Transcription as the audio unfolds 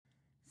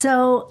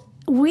So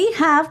we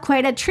have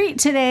quite a treat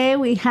today.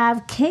 We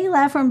have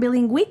Kayla from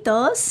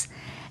Bilingüitos.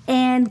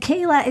 And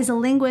Kayla is a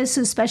linguist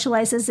who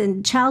specializes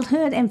in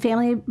childhood and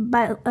family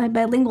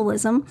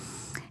bilingualism.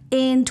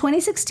 In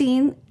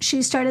 2016,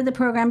 she started the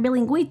program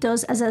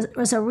Bilingüitos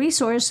as a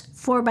resource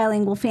for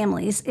bilingual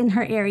families in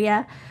her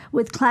area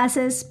with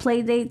classes,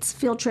 play dates,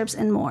 field trips,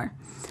 and more.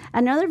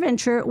 Another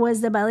venture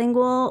was the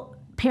Bilingual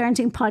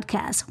Parenting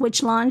Podcast,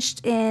 which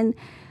launched in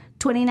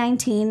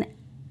 2019.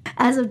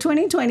 As of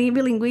 2020,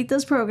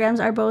 Bilingüitos programs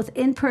are both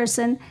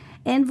in-person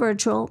and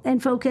virtual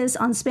and focus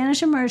on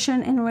Spanish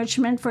immersion and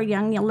enrichment for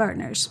young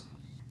learners.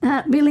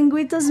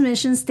 Bilingüitos'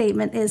 mission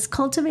statement is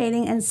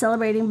cultivating and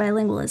celebrating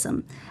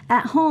bilingualism.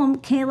 At home,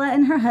 Kayla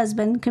and her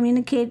husband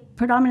communicate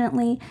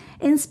predominantly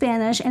in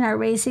Spanish and are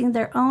raising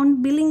their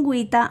own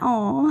bilingüita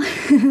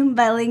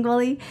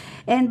bilingually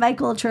and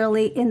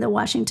biculturally in the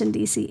Washington,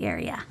 D.C.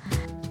 area.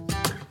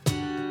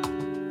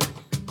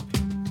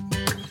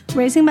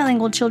 Raising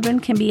bilingual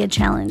children can be a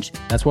challenge.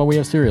 That's why we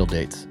have Serial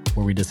Dates,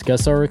 where we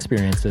discuss our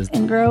experiences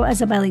and grow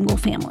as a bilingual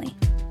family.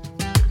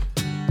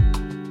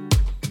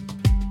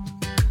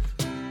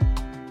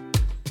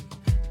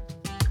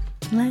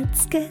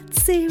 Let's get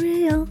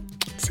cereal.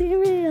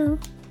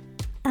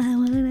 I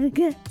wanna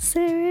get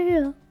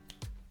cereal.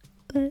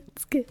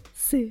 Let's get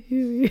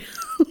cereal.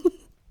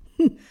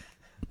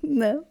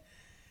 No.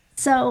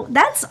 So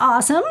that's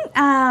awesome.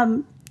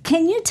 Can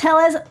you tell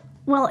us,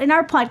 well, in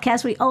our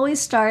podcast, we always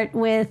start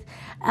with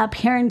a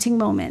parenting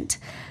moment.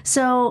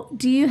 So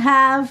do you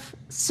have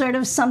sort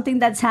of something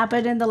that's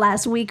happened in the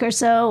last week or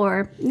so,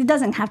 or it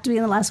doesn't have to be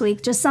in the last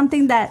week, just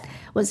something that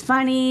was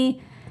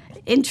funny,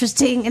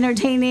 interesting,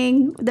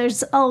 entertaining?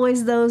 There's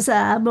always those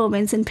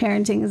moments in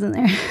parenting, isn't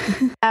there?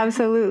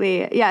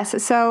 Absolutely.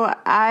 Yes. So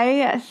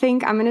I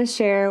think I'm going to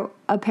share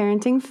a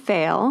parenting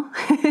fail.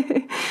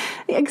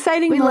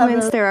 Exciting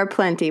moments, there are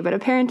plenty, but a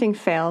parenting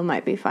fail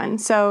might be fun.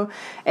 So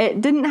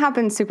it didn't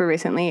happen super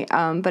recently,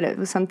 but it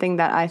was something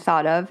that I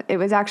thought of. It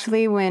was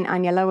actually when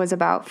Aniela was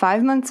about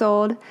 5 months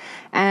old,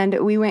 and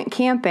we went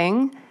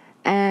camping,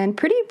 and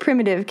pretty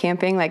primitive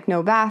camping, like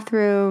no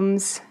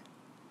bathrooms,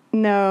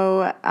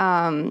 no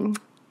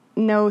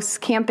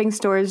camping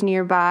stores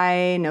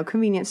nearby, no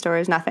convenience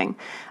stores, nothing.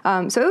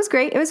 So it was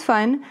great. It was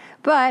fun.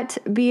 But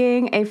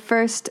being a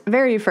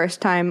very first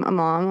time a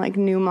mom, like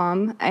new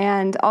mom,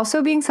 and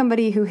also being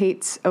somebody who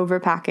hates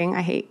overpacking.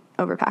 I hate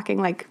overpacking.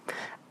 Like,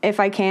 if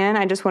I can,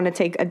 I just want to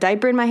take a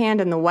diaper in my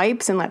hand and the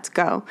wipes and let's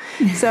go.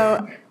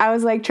 So I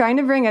was like trying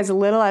to bring as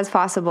little as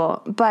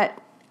possible, but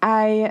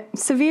I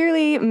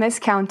severely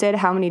miscounted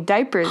how many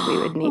diapers we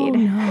would need.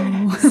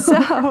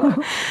 Oh,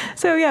 no.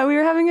 So yeah, we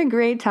were having a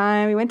great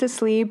time. We went to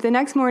sleep. The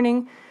next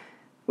morning,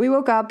 I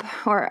woke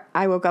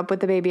up with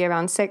the baby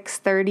around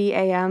 6:30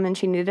 a.m. and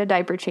she needed a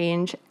diaper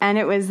change. And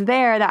it was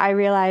there that I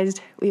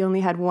realized we only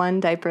had one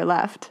diaper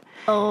left.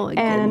 Oh, my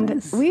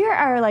goodness. And we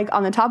are like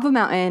on the top of a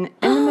mountain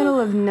in the middle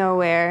of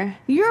nowhere.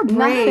 You're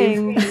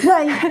brave.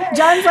 Like,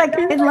 John's like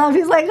in love.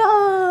 He's like,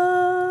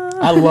 oh.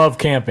 I love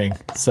camping.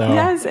 So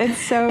yes, it's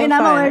so and fun.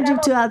 I'm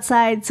allergic to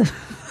outside. So.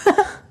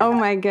 Oh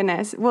my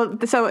goodness. Well,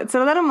 so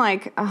then I'm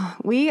like,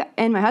 we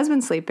and my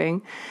husband's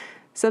sleeping.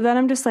 So then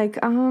I'm just like,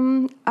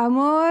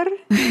 amor,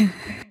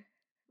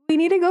 we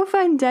need to go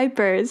find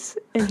diapers.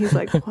 And he's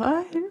like,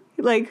 what?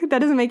 Like, that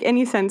doesn't make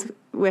any sense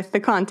with the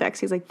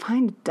context. He's like,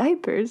 find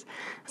diapers.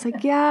 I was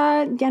like,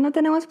 ya no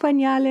tenemos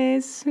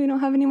pañales. We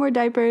don't have any more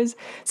diapers.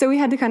 So we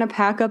had to kind of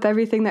pack up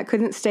everything that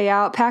couldn't stay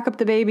out, pack up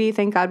the baby.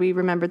 Thank God we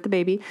remembered the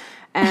baby.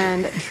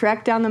 And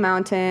trek down the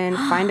mountain,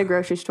 find a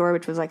grocery store,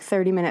 which was like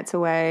 30 minutes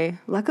away.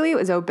 Luckily, it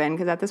was open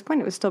because at this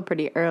point, it was still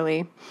pretty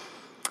early.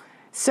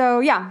 So,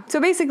 yeah. So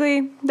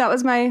basically, that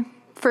was my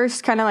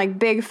first kind of like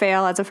big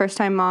fail as a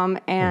first-time mom.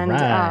 And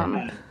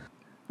right.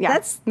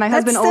 yeah, my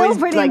husband always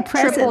like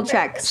impressive. Triple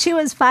checks. She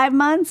was 5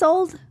 months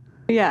old?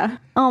 Yeah.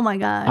 Oh my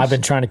gosh. I've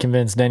been trying to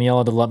convince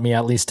Daniela to let me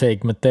at least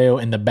take Mateo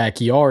in the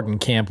backyard and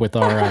camp with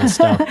our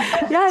stuff.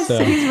 Yes,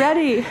 so he's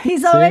ready.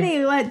 He's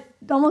already,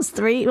 almost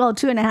 3? Well,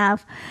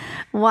 2.5.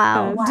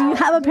 Wow. Do you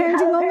have a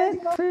parenting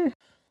moment?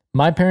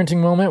 My parenting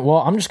moment? Well,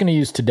 I'm just going to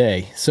use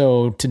today.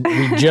 So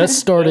we just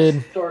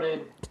started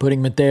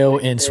putting Mateo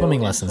in swimming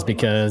lessons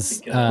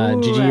because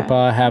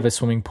Jijipa have a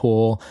swimming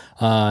pool,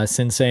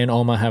 Sensei and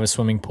Oma have a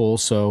swimming pool,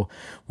 so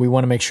we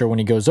want to make sure when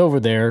he goes over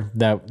there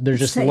that there's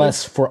just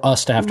less for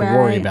us to have to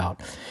worry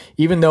about.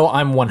 Even though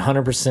I'm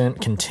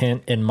 100%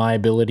 content in my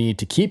ability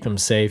to keep him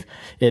safe,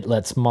 it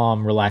lets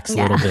mom relax a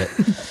little bit.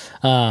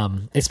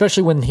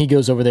 Especially when he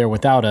goes over there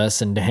without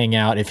us and to hang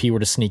out if he were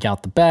to sneak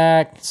out the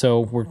back. So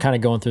we're kind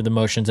of going through the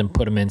motions and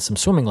put him in some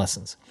swimming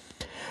lessons.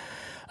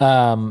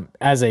 I'm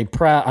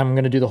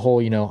going to do the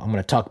whole, I'm going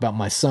to talk about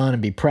my son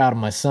and be proud of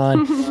my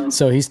son.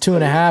 So he's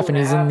 2.5 and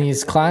he's in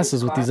these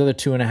classes with these other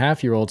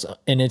 2.5-year-olds.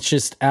 And it's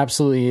just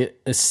absolutely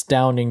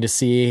astounding to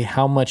see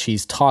how much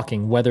he's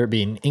talking, whether it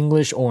be in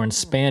English or in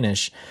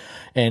Spanish.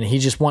 And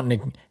he's just wanting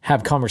to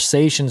have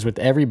conversations with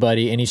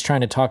everybody. And he's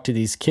trying to talk to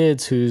these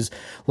kids whose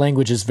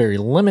language is very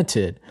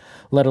limited.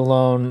 let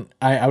alone,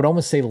 I would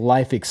almost say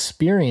life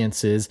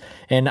experiences.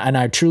 And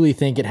I truly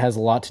think it has a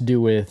lot to do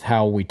with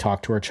how we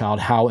talk to our child,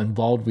 how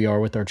involved we are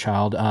with our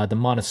child. The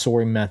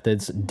Montessori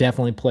methods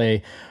definitely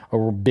play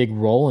a big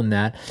role in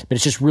that. But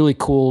it's just really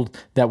cool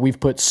that we've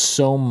put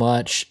so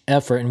much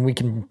effort, and we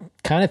can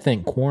kind of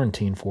thank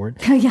quarantine for it.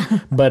 Yeah.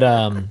 But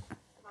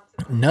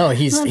no,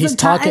 he's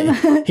talking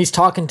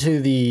to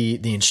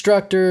the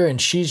instructor,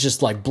 and she's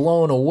just like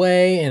blown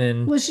away. And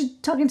then was she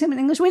talking to him in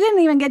English? We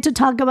didn't even get to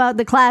talk about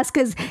the class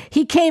because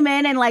he came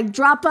in and like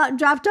dropped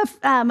off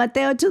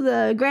Mateo to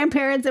the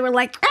grandparents. They were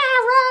like,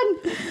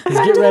 run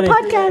to the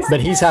podcast.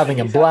 But he's having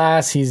a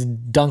blast. He's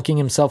dunking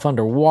himself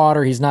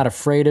underwater. He's not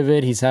afraid of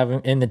it.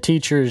 And the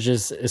teacher is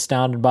just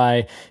astounded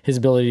by his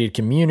ability to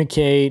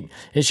communicate.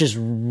 It's just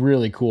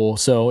really cool.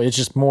 So it's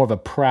just more of a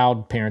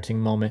proud parenting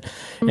moment.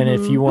 Mm-hmm. And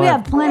if you want, we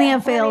have plenty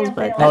of fails,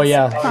 but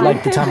fun.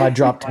 Like the time I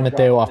dropped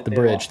Mateo off the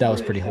bridge, that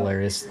was pretty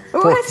hilarious.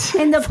 What?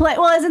 In the play?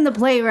 Well, it was in the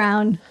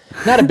playground.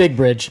 Not a big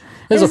bridge.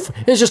 It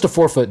was just a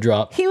 4-foot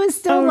drop. He was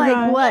still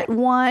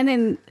one,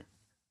 and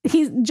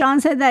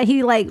John said that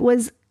he like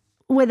was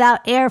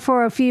without air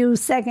for a few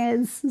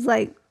seconds. It's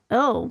like,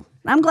 oh,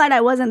 I'm glad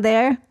I wasn't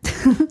there.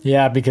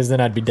 Yeah, because then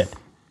I'd be dead.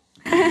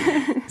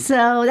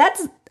 So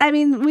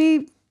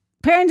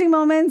parenting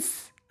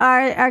moments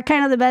are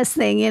kind of the best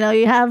thing. You know,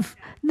 you have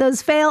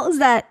those fails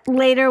that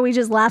later we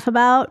just laugh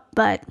about,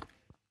 but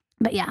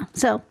yeah.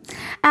 So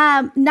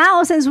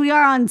now, since we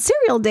are on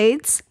cereal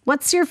dates,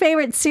 what's your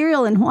favorite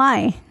cereal and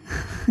why?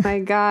 My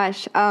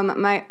gosh,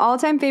 my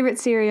all-time favorite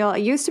cereal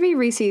used to be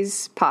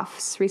Reese's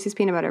Puffs, Reese's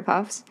Peanut Butter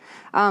Puffs,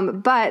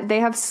 but they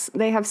have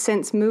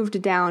since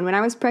moved down. When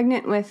I was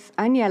pregnant with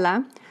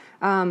Aniela,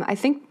 I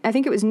think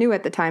it was new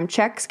at the time.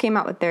 Chex came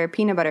out with their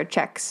Peanut Butter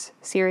Chex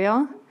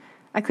cereal.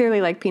 I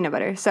clearly like peanut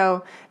butter.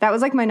 So that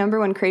was like my number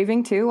one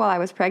craving too while I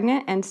was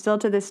pregnant. And still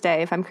to this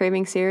day, if I'm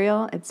craving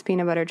cereal, it's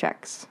peanut butter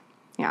Chex.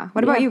 Yeah.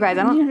 What about you guys?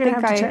 I don't think I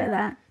try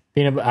that.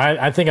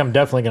 I think I'm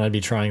definitely going to be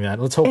trying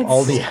that. Let's hope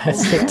Aldi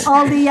has it.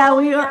 Aldi, yeah.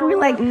 We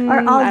like our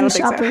Aldi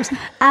shoppers. So.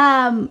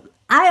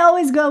 I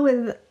always go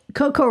with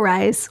Cocoa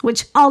Rice,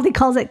 which Aldi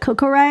calls it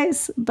Cocoa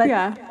Rice, but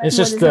yeah, it's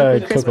just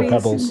the Cocoa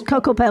Pebbles.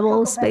 Cocoa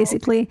Pebbles,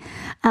 basically.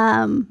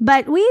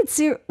 But we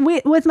eat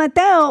with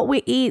Mateo.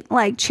 We eat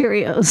like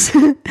Cheerios,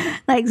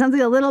 like something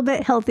a little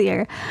bit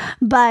healthier.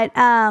 But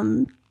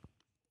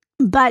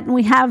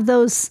we have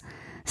those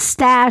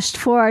stashed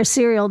for our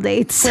cereal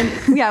dates.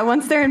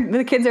 Once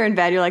the kids are in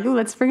bed, you're like, "Ooh,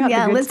 let's bring out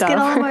the good stuff." Get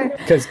all of our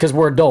because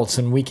we're adults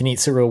and we can eat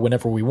cereal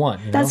whenever we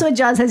want. That's what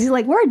John says. He's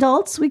like, "We're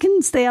adults. We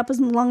can stay up as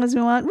long as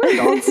we want. We're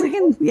adults. We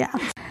can." Yeah.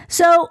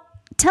 So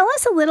tell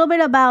us a little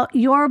bit about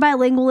your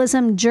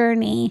bilingualism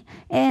journey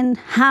and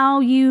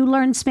how you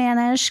learned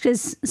Spanish.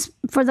 Because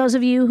for those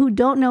of you who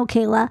don't know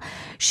Kayla,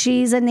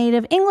 she's a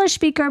native English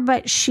speaker,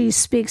 but she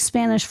speaks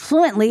Spanish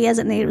fluently as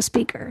a native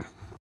speaker.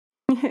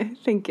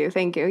 Thank you.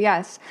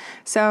 Yes.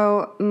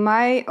 So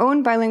my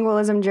own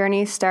bilingualism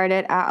journey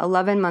started at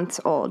 11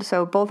 months old.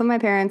 So both of my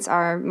parents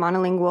are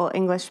monolingual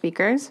English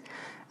speakers.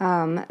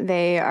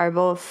 They are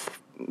both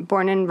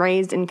born and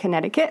raised in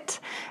Connecticut,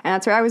 and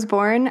that's where I was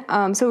born.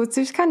 So it's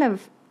just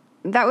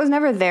that was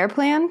never their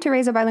plan to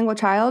raise a bilingual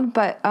child.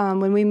 But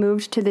when we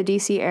moved to the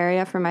DC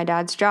area for my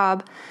dad's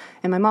job,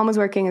 and my mom was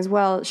working as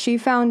well, she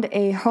found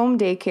a home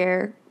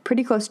daycare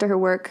pretty close to her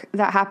work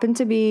that happened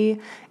to be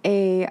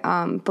a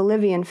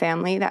Bolivian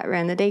family that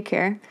ran the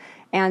daycare.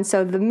 And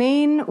so the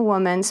main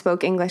woman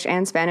spoke English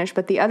and Spanish,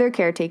 but the other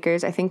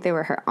caretakers, I think they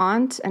were her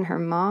aunt and her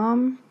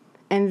mom,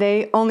 and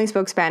they only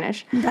spoke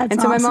Spanish. That's and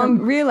so awesome. My mom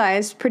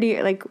realized pretty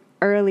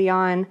early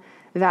on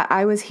that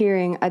I was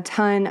hearing a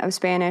ton of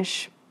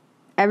Spanish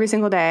every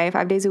single day,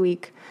 5 days a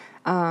week.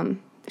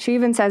 She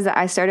even says that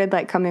I started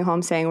coming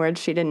home saying words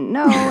she didn't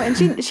know,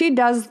 and she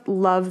does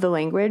love the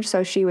language,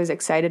 so she was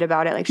excited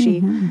about it.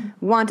 She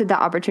wanted the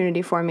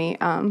opportunity for me,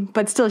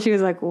 but still she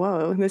was like,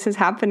 "Whoa, this is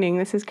happening!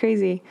 This is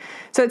crazy."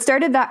 So it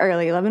started that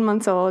early, 11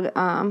 months old,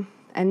 and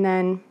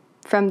then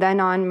from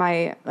then on,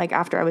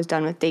 after I was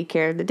done with the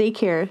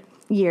daycare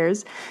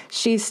years,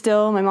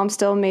 my mom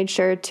still made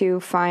sure to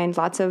find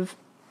lots of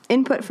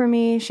input for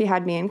me. She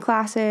had me in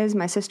classes,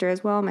 my sister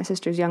as well. My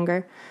sister's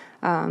younger,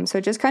 so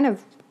it just kind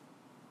of.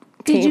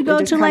 Did you go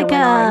to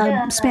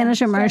a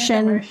Spanish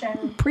immersion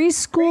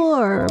preschool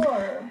or?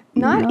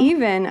 Not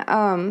even.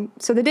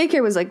 So the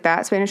daycare was like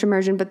that, Spanish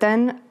immersion. But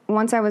then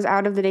once I was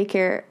out of the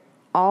daycare,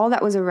 all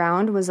that was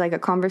around was a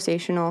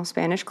conversational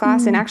Spanish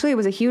class. And actually it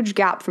was a huge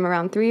gap from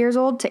around 3 years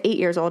old to 8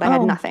 years old. I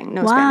had nothing,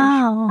 no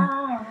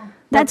Spanish.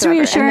 That's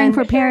reassuring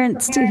for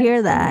parents to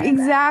hear that.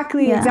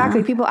 Exactly.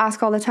 People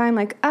ask all the time,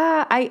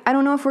 I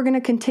don't know if we're going to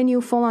continue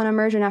full-on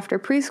immersion after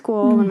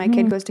preschool when my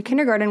kid goes to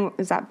kindergarten.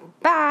 Is that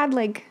bad?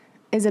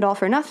 Is it all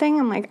for nothing?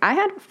 I'm like, I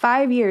had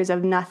 5 years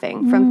of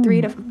nothing from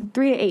 3 to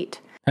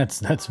 8.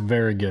 That's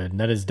very good.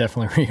 That is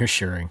definitely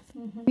reassuring.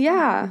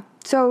 Yeah.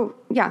 So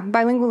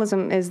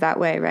bilingualism is that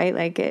way, right?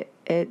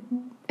 It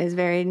is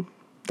very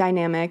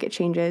dynamic. It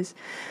changes.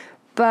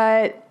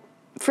 But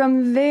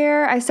from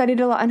there, I studied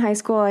a lot in high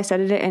school. I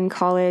studied it in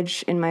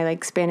college in my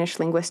like Spanish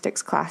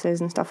linguistics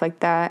classes and stuff like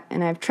that.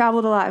 And I've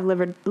traveled a lot. I've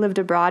lived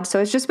abroad. So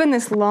it's just been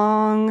this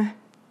long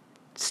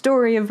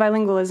story of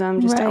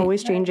bilingualism, just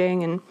always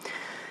changing. And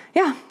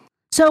yeah.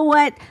 So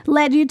what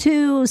led you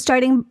to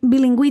starting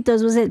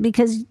Bilinguitos? Was it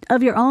because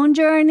of your own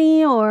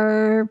journey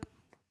or?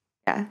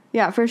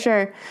 Yeah, for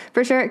sure.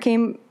 For sure. It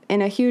came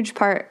in a huge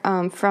part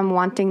from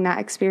wanting that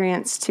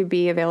experience to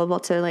be available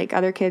to like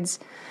other kids,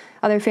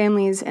 other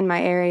families in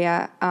my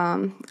area.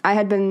 I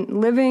had been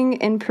living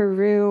in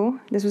Peru.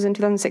 This was in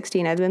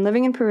 2016. I'd been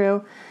living in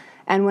Peru.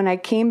 And when I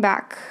came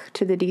back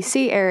to the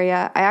DC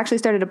area, I actually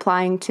started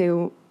applying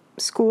to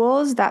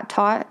schools that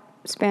taught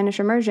Spanish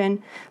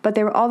immersion, but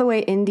they were all the way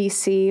in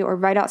DC or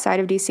right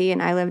outside of DC.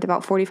 And I lived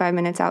about 45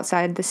 minutes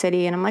outside the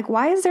city. And I'm like,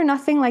 why is there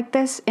nothing like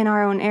this in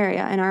our own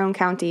area, in our own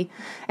county?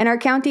 And our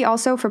county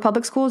also for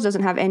public schools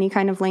doesn't have any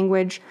kind of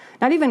language,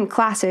 not even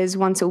classes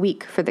once a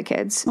week for the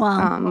kids,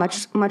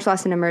 much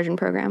less an immersion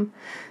program.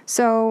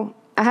 So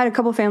I had a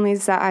couple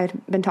families that I'd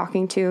been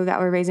talking to that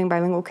were raising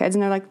bilingual kids,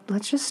 and they're like,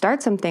 let's just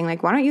start something.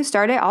 Like, why don't you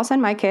start it? I'll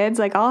send my kids.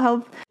 Like, I'll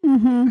help.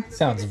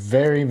 Sounds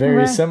very,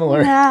 very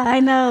similar. Yeah,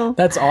 I know.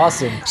 That's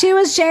awesome. She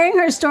was sharing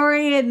her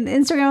story and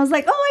Instagram. I was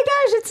like, oh my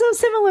gosh, it's so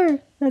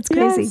similar. That's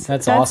crazy. Yes,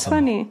 that's awesome. That's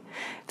funny.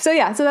 So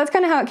yeah, so that's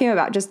kind of how it came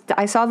about. Just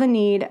I saw the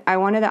need. I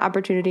wanted the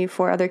opportunity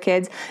for other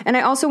kids. And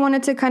I also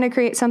wanted to kind of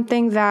create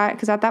something that,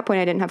 because at that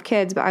point I didn't have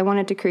kids, but I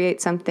wanted to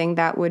create something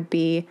that would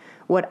be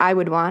what I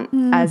would want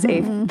as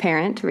a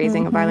parent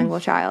raising a bilingual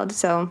child.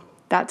 So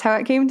that's how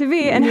it came to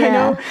be. And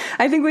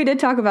I think we did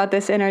talk about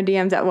this in our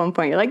DMs at one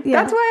point. You're like,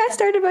 that's why I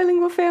started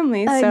Bilingual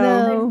Family. I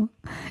know.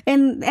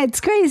 And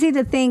it's crazy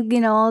to think,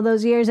 all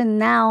those years. And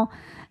now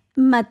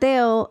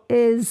Mateo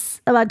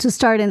is about to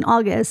start in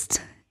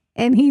August.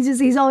 And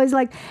he's always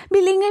like,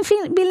 bilingual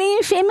family.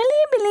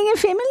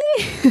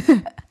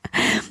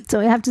 So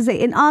we have to say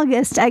in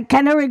August, I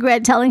kind of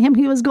regret telling him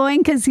he was going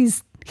because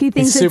he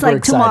thinks it's like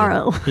excited.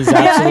 Tomorrow. He's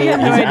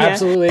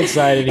absolutely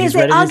excited. He's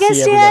ready August to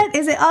see yet?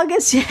 Is it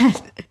August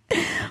yet?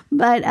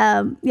 But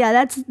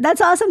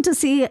that's awesome to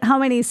see how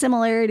many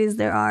similarities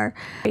there are.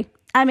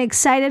 I'm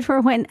excited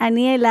for when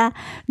Aniela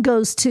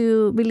goes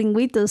to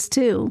Bilinguitos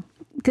too,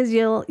 because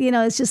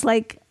it's just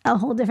like a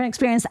whole different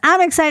experience.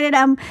 I'm excited.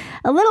 I'm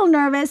a little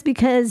nervous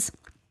because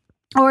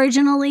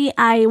originally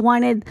I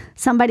wanted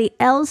somebody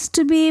else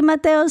to be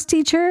Mateo's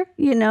teacher,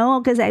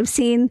 because I've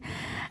seen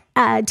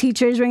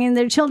teachers bringing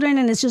their children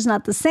and it's just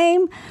not the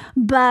same.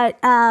 But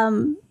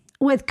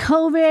with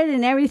COVID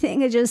and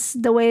everything, it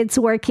just the way it's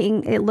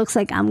working, it looks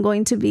like I'm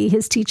going to be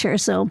his teacher.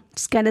 So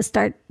just got to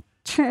start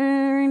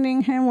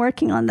training him,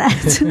 working on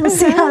that. We'll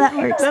see how that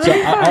works. So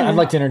I'd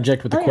like to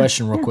interject with a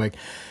question real quick.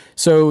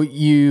 So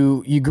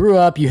you grew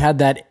up, you had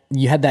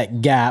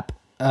that gap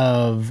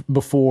of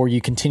before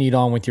you continued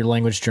on with your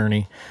language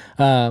journey.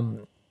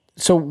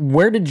 So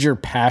where did your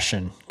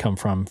passion come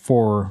from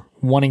for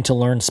wanting to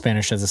learn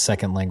Spanish as a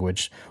second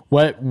language?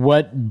 What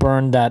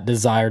burned that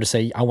desire to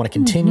say, I want to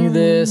continue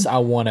this, I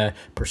want to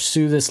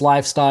pursue this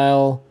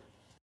lifestyle?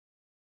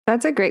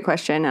 That's a great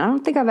question. I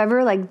don't think I've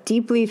ever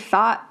deeply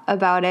thought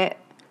about it.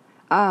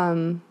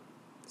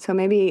 So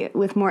maybe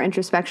with more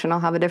introspection, I'll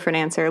have a different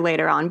answer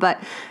later on.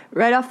 But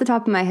right off the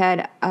top of my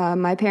head,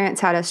 my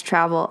parents had us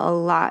travel a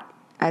lot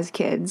as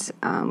kids.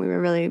 We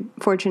were really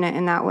fortunate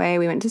in that way.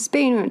 We went to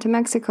Spain, we went to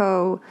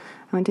Mexico,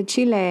 I went to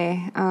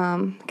Chile.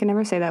 I can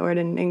never say that word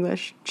in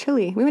English.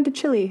 Chile. We went to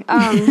Chile.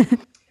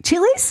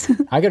 Chili's?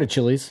 I go to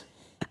Chili's.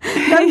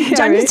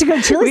 John used to go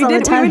to Chili's all the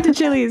time. We went to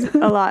Chili's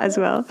a lot as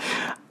well.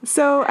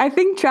 So I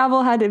think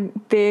travel had a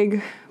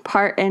big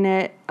part in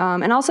it.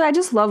 And also I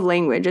just love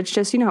language. It's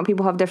just, how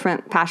people have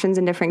different passions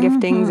and different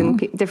giftings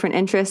and different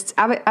interests.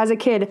 As a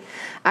kid,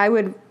 I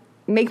would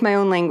make my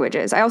own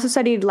languages. I also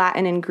studied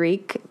Latin and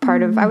Greek. I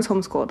was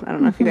homeschooled. I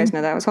don't know if you guys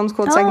know that. I was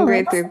homeschooled second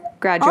grade through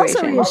graduation.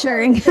 Also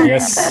reassuring.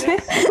 Yes.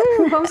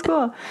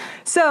 Homeschool.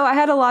 So I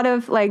had a lot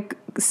of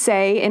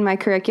say in my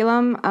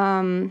curriculum.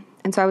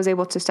 And so I was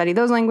able to study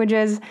those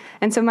languages.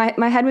 And so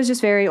my head was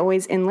just very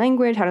always in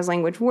language. How does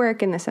language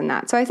work and this and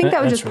that? So I think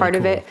that was just part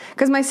of it.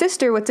 Because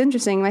what's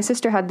interesting, my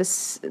sister had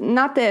this,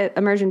 not the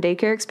immersion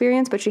daycare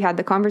experience, but she had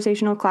the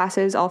conversational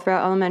classes all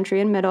throughout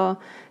elementary and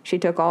middle. She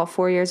took all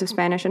 4 years of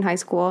Spanish in high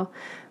school.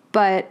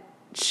 But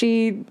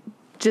she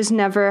just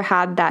never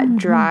had that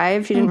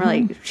drive. She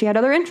didn't she had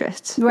other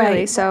interests,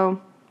 really. So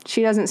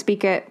she doesn't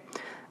speak it.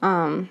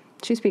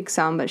 She speaks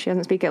some, but she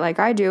doesn't speak it like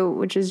I do,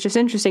 which is just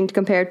interesting to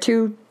compare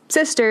two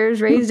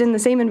sisters raised in the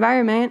same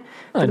environment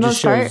for the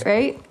most part,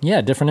 right?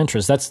 Yeah, different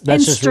interests. That's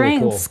just strengths,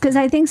 really cool. Because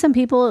I think some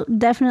people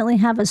definitely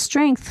have a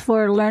strength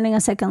for learning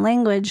a second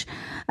language.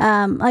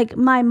 Like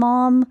my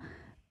mom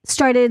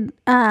started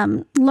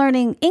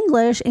learning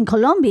English in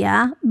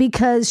Colombia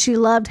because she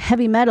loved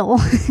heavy metal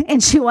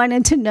and she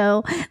wanted to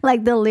know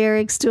the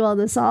lyrics to all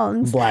the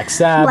songs. Black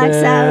Sabbath,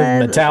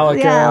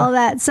 Metallica, yeah, all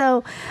that.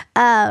 So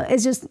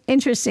it's just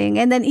interesting.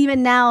 And then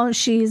even now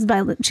she's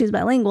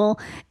bilingual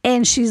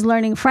and she's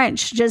learning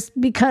French just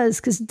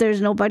because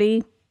there's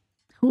nobody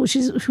who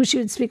she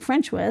would speak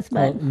French with,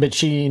 but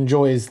she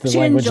enjoys the she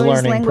language enjoys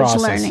learning language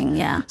process. learning,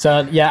 yeah.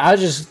 So yeah, I was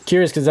just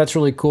curious because that's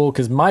really cool.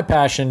 Because my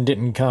passion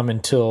didn't come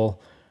until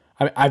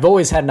I've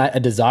always had a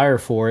desire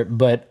for it,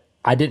 but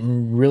I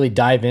didn't really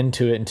dive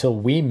into it until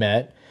we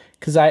met.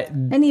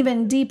 And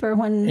even deeper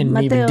when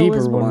Mateo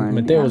was born. When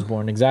Mateo was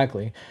born,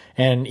 exactly.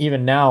 And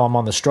even now, I'm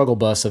on the struggle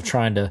bus of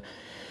trying to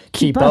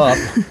keep up.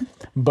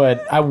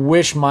 But I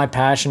wish my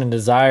passion and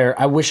desire,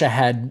 I wish I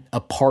had a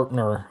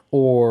partner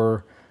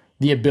or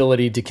the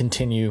ability to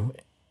continue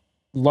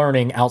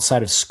learning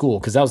outside of school,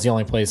 because that was the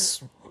only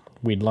place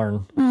we'd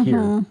learn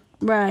here.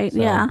 Right, so.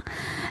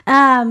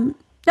 Yeah.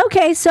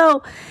 Okay,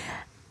 so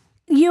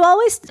you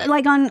always,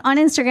 like on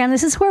Instagram,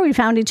 this is where we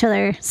found each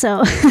other. So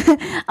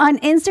on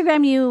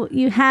Instagram,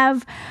 you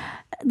have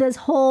this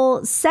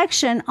whole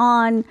section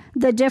on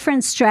the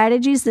different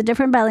strategies, the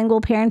different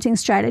bilingual parenting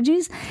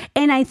strategies.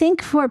 And I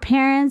think for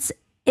parents,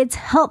 it's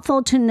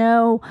helpful to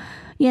know,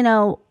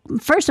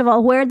 first of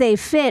all, where they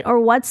fit or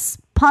what's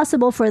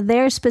possible for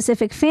their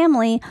specific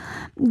family.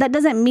 That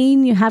doesn't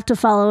mean you have to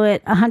follow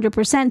it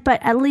 100%, but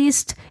at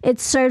least it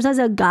serves as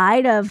a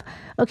guide of,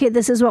 okay,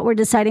 this is what we're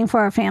deciding for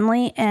our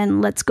family,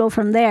 and let's go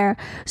from there.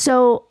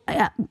 So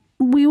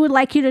we would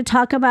like you to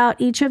talk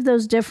about each of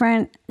those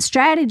different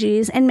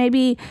strategies and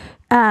maybe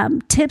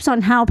tips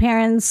on how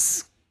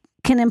parents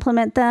can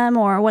implement them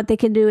or what they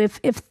can do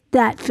if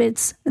that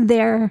fits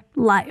their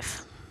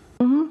life.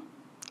 Mm-hmm.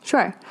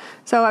 Sure.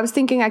 So I was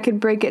thinking I could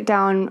break it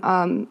down.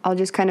 I'll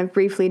just kind of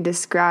briefly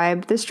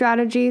describe the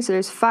strategy. So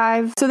there's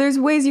 5. So there's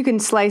ways you can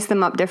slice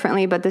them up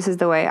differently, but this is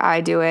the way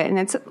I do it. And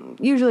it's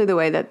usually the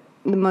way that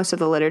most of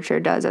the literature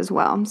does as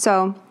well.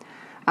 So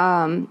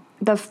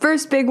the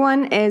first big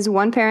one is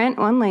one parent,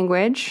 one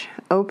language,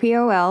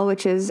 OPOL,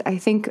 which is, I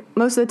think,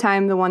 most of the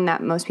time the one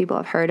that most people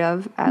have heard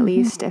of, at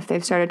least if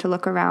they've started to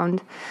look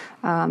around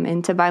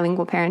into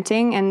bilingual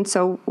parenting. And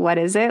so what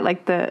is it?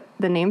 Like the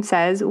name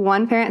says,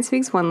 one parent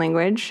speaks one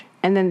language,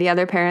 and then the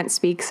other parent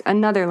speaks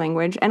another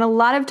language. And a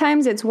lot of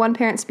times it's one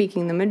parent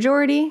speaking the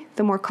majority,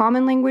 the more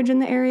common language in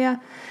the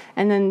area,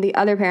 and then the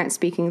other parent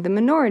speaking the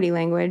minority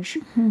language,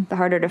 the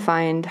harder to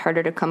find,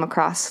 harder to come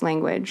across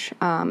language.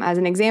 As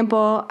an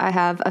example, I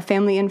have a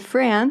family in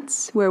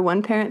France where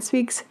one parent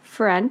speaks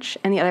French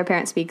and the other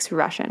parent speaks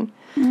Russian.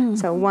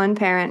 So one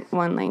parent,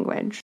 one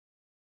language.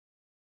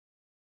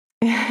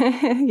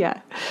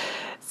 Yeah.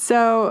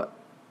 So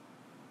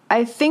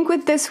I think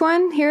with this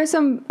one, here are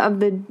some of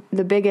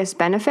the biggest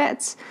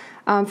benefits.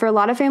 For a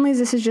lot of families,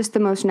 this is just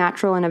the most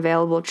natural and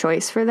available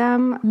choice for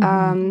them.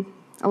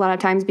 A lot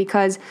of times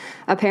because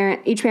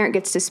each parent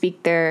gets to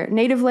speak their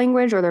native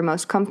language or their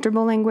most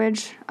comfortable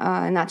language,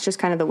 and that's just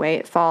kind of the way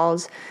it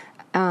falls.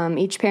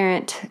 Each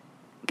parent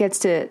gets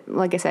to,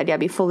 like I said,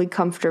 be fully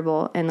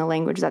comfortable in the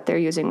language that they're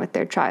using with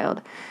their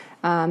child.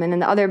 And then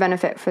the other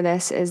benefit for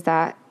this is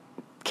that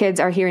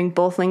kids are hearing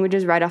both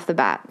languages right off the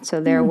bat.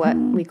 So they're what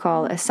we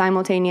call a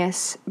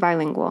simultaneous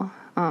bilingual,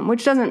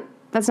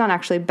 that's not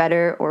actually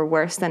better or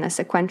worse than a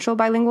sequential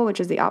bilingual, which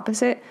is the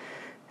opposite,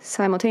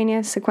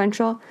 simultaneous,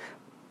 sequential.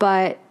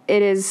 But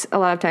it is a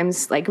lot of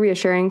times like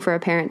reassuring for a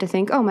parent to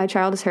think, oh, my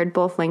child has heard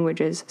both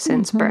languages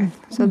since birth.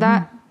 So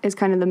that is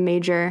kind of the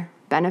major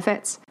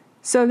benefits.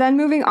 So then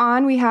moving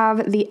on, we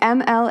have the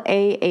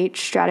MLAH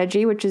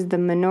strategy, which is the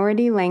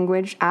minority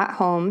language at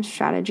home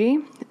strategy.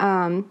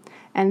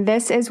 And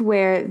this is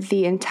where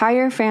the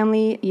entire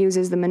family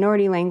uses the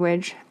minority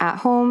language at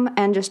home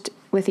and just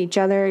with each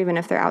other, even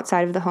if they're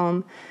outside of the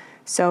home.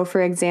 So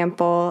for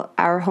example,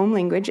 our home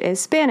language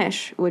is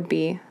Spanish, would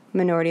be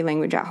minority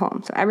language at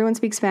home. So everyone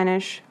speaks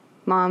Spanish,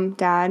 mom,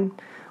 dad,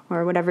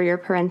 or whatever your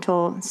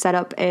parental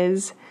setup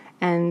is,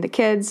 and the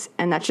kids,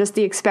 and that's just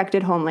the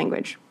expected home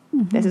language.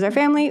 This is our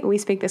family, we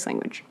speak this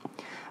language.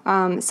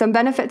 Some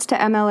benefits to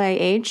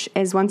MLAH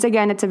is, once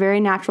again, it's a very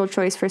natural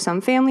choice for some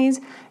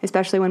families,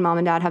 especially when mom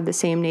and dad have the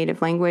same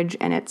native language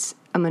and it's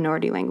a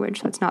minority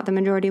language. So it's not the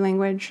majority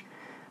language.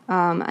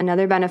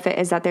 Another benefit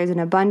is that there's an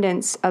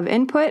abundance of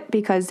input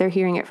because they're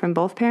hearing it from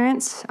both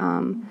parents,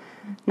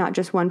 not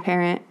just one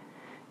parent.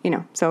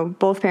 So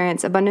both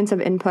parents, abundance of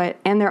input,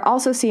 and they're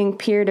also seeing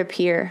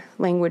peer-to-peer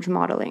language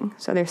modeling.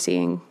 So they're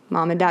seeing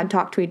mom and dad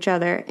talk to each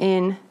other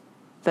in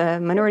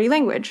the minority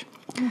language,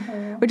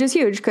 which is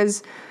huge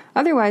because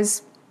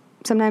otherwise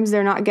sometimes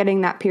they're not getting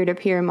that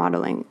peer-to-peer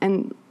modeling,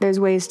 and there's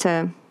ways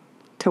to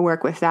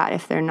work with that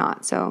if they're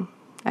not. So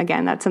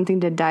again, that's something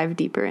to dive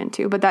deeper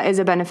into, but that is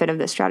a benefit of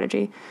this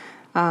strategy.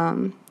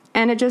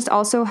 And it just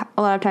also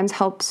a lot of times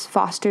helps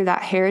foster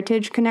that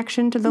heritage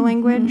connection to the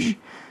language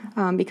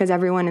because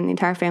everyone in the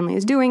entire family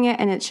is doing it.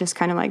 And it's just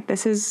kind of like,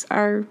 this is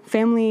our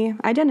family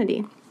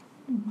identity.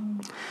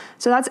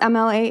 So that's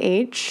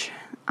MLAH.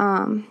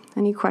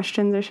 Any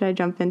questions or should I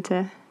jump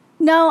into?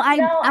 No,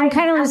 I'm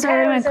kind of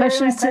reserving my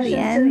questions to the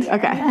end. Okay.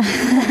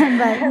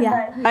 But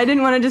yeah. I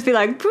didn't want to just be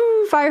like,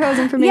 pooh, fire hose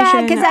information.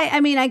 Yeah, because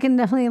I can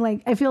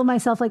definitely I feel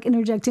myself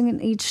interjecting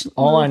in each.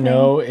 All I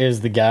know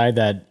is the guy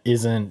that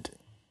isn't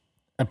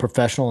a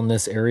professional in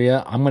this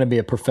area, I'm going to be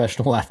a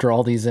professional after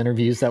all these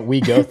interviews that we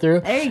go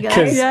through. There you go.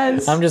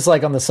 Yes. I'm just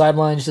like on the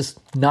sidelines, just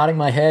nodding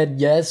my head,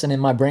 yes. And in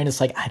my brain,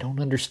 it's like, I don't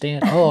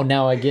understand. Oh,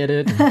 now I get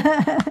it.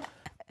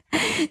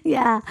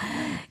 Yeah.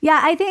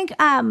 I think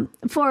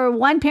for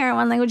one parent,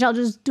 one language, I'll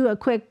just do a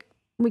quick,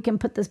 we can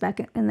put this back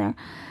in there.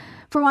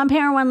 For one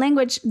parent, one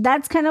language,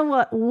 that's kind of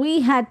what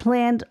we had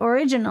planned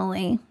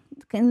originally.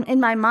 In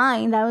my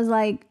mind, I was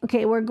like,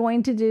 okay,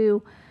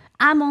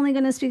 I'm only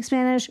going to speak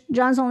Spanish.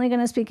 John's only going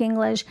to speak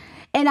English.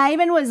 And I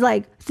even was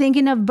like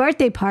thinking of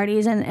birthday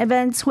parties and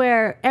events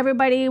where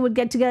everybody would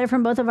get together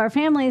from both of our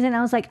families. And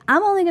I was like,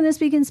 I'm only going to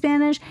speak in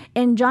Spanish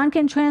and John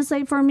can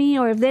translate for me.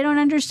 Or if they don't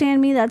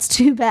understand me, that's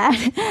too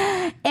bad.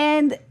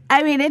 And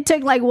I mean, it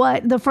took like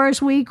the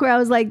first week where I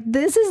was like,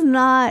 this is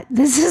not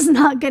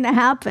going to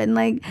happen.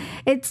 Like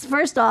it's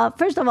first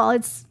of all,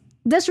 it's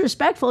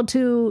disrespectful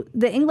to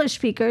the English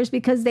speakers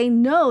because they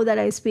know that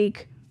I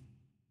speak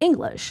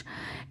English.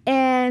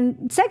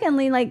 And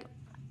secondly, like,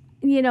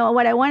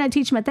 what I want to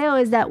teach Mateo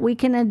is that we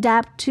can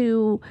adapt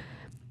to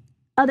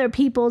other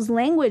people's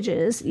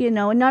languages,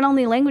 not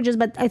only languages,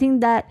 but I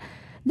think that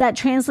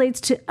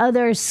translates to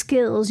other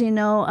skills,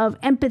 of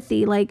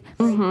empathy, like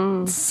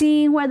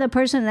seeing where the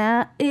person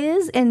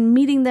is and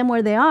meeting them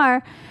where they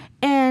are.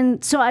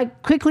 And so I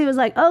quickly was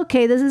like,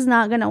 okay, this is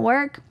not going to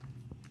work.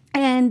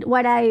 And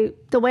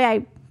the way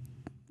I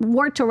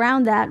worked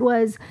around that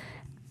was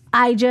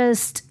I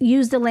just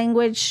used the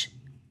language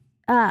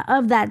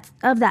of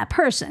that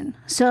person.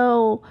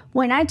 So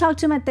when I talk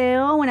to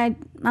Mateo, when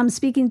I'm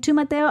speaking to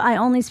Mateo, I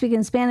only speak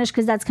in Spanish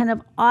because that's kind of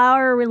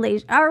our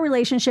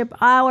relationship,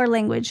 our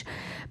language.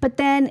 But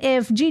then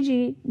if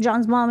Gigi,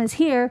 John's mom, is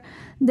here,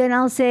 then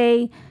I'll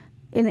say,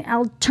 and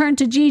I'll turn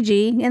to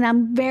Gigi, and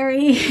I'm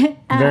very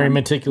very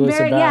meticulous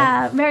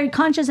very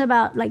conscious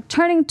about like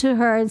turning to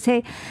her and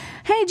say,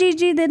 hey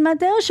Gigi, did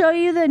Mateo show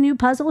you the new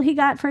puzzle he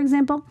got, for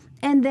example?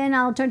 And then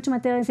I'll turn to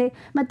Mateo and say,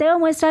 Mateo,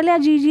 muéstrale a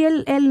Gigi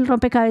el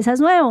rompecabezas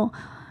nuevo.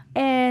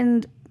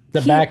 And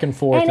back and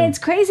forth. And it's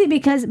crazy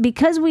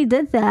because we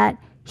did that,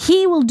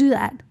 he will do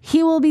that.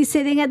 He will be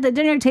sitting at the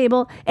dinner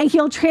table and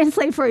he'll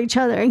translate for each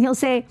other. And he'll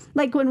say,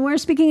 like when we're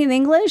speaking in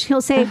English,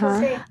 he'll say,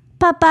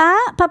 Papá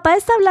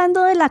está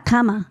hablando de la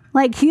cama.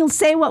 Like he'll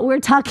say what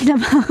we're talking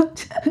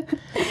about.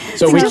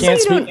 So we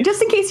can't speak.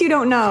 Just in case you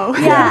don't know.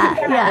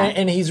 Yeah.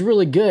 And he's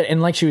really good.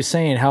 And like she was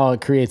saying, how it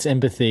creates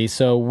empathy.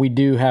 So we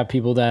do have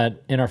people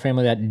that in our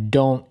family that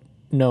don't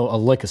know a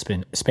lick of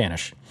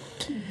Spanish.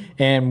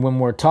 And when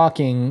we're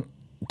talking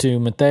to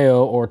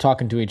Mateo or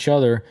talking to each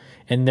other,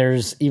 and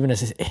there's even a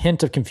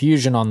hint of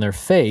confusion on their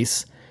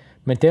face,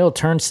 Mateo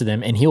turns to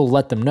them and he'll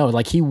let them know.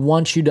 Like he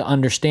wants you to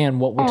understand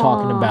what we're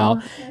talking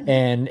about,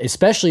 and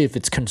especially if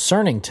it's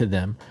concerning to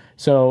them.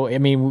 So, I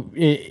mean,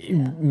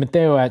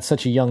 Mateo at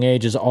such a young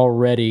age is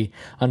already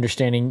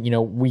understanding,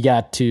 we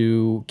got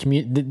to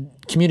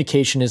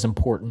communication is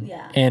important,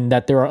 and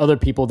that there are other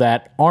people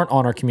that aren't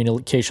on our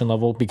communication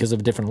level because of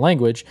a different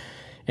language,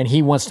 and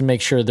he wants to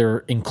make sure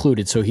they're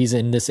included. So he's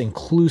in this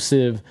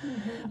inclusive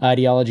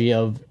ideology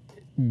of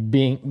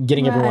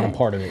getting everyone a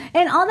part of it.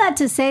 And all that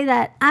to say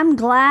that I'm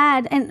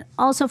glad, and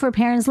also for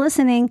parents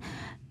listening,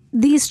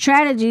 these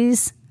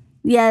strategies,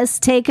 yes,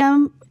 take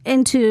them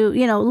into,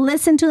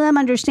 listen to them,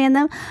 understand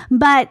them,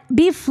 but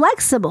be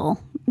flexible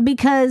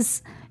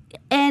because,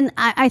 and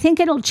I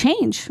think it'll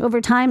change over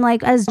time.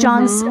 Like as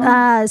John's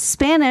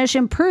Spanish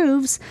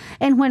improves,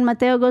 and when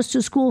Mateo goes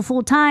to school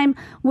full time,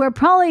 we're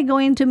probably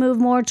going to move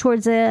more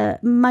towards a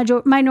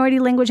minority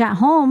language at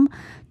home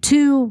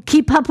to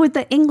keep up with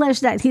the English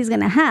that he's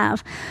going to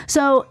have.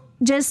 So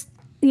just,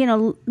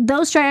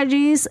 those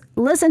strategies,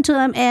 listen to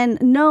them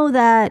and know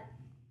that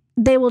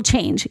they will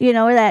change,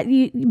 or that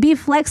you be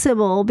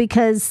flexible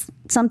because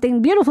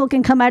something beautiful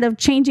can come out of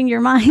changing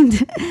your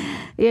mind,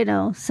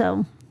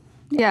 so.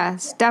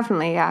 Yes,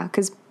 definitely. Yeah.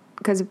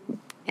 Because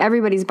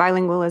everybody's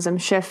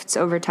bilingualism shifts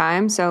over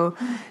time. So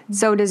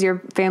does your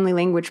family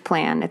language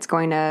plan. It's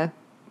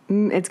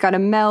got to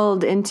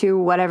meld into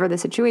whatever the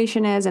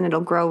situation is, and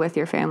it'll grow with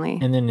your family.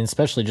 And then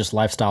especially just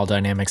lifestyle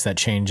dynamics that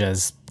change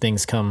as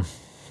things come,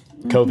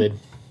 COVID.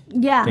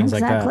 Yeah, things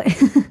exactly. like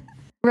that.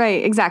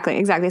 Right,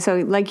 exactly. So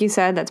like you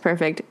said, that's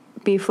perfect.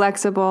 Be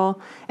flexible,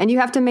 and you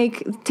have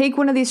to take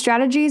one of these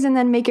strategies and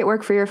then make it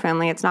work for your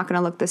family. It's not going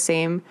to look the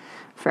same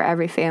for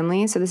every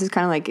family. So this is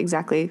kind of like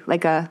exactly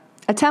like a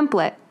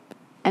template,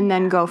 and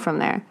then go from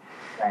there.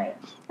 Right.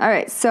 All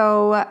right,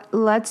 so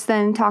let's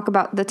then talk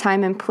about the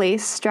time and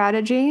place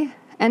strategy.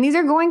 And these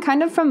are going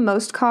kind of from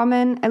most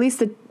common, at least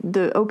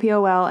the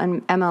OPOL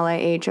and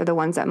MLAH are the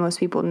ones that most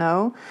people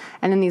know.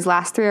 And then these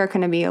last three are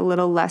going to be a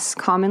little less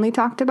commonly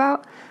talked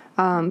about.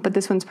 But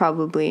this one's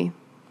probably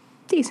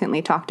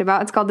decently talked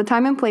about. It's called the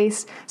time and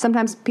place.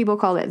 Sometimes people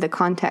call it the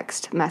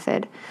context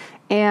method.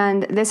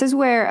 And this is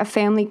where a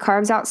family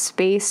carves out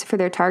space for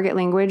their target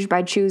language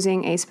by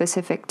choosing a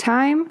specific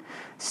time,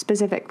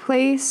 specific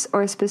place,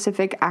 or a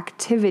specific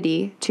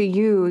activity to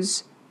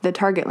use the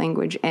target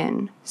language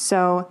in.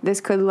 So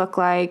this could look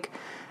like,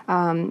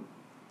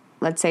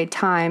 let's say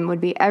time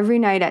would be every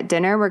night at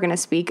dinner, we're going to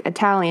speak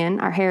Italian,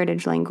 our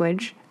heritage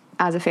language.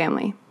 as a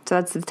family. So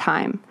that's the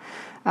time.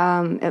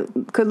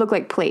 It could look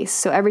like place.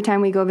 So every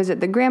time we go visit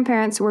the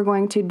grandparents, we're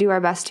going to do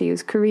our best to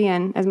use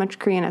Korean, as much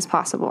Korean as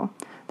possible.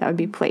 That would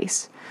be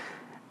place.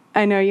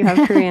 I know you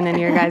have Korean in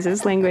your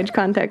guys' language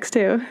context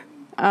too.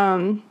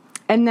 And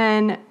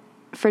then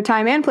for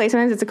time and place,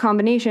 sometimes it's a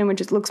combination, which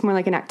just looks more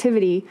like an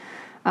activity.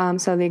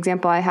 So the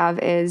example I have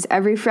is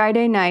every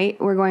Friday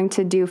night, we're going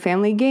to do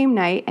family game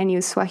night and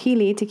use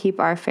Swahili to keep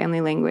our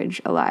family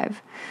language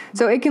alive.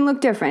 So it can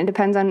look different. It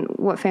depends on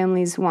what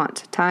families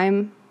want.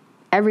 Time,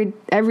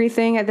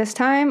 everything at this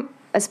time,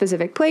 a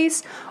specific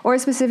place, or a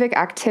specific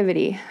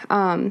activity.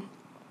 And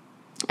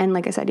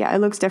like I said,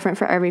 it looks different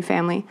for every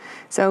family.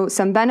 So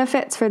some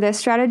benefits for this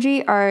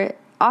strategy are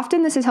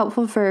often this is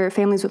helpful for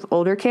families with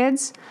older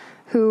kids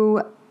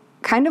who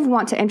kind of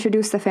want to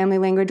introduce the family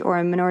language or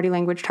a minority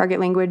language, target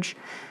language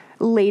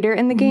later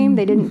in the game.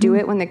 They didn't do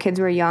it when the kids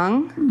were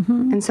young.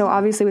 And so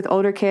obviously with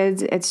older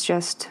kids, it's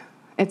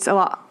a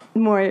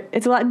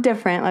lot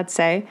different, let's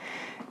say,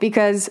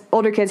 because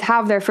older kids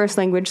have their first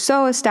language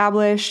so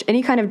established.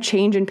 Any kind of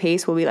change in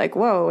pace will be like,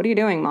 whoa, what are you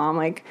doing, Mom?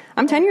 Like,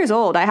 I'm 10 years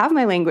old. I have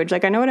my language.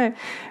 Like, I know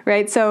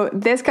right? So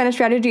this kind of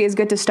strategy is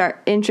good to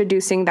start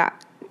introducing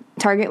that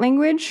target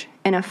language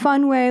in a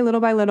fun way,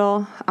 little by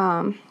little.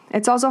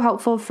 It's also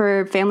helpful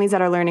for families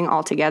that are learning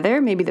all together.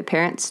 Maybe the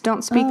parents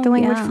don't speak the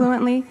language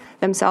fluently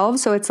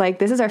themselves. So it's like,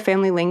 this is our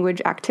family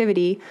language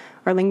activity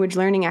or language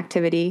learning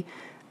activity.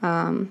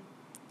 And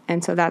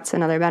so that's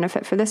another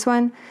benefit for this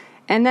one.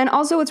 And then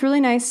also what's really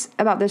nice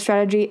about this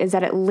strategy is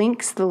that it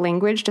links the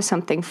language to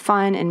something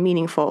fun and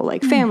meaningful,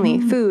 like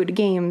family, food,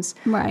 games.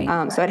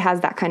 Right. So it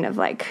has that kind of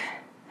like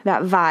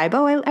that vibe.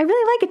 Oh, I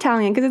really like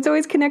Italian because it's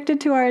always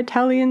connected to our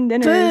Italian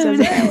dinners as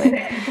a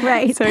family.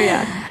 Right. So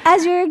yeah.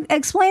 As you're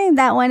explaining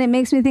that one, it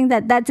makes me think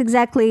that that's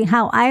exactly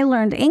how I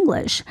learned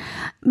English.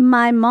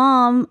 My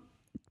mom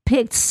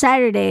picked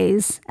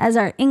Saturdays as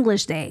our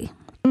English day.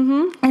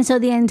 And so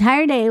the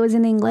entire day was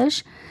in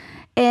English.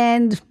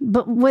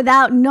 But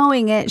without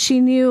knowing it,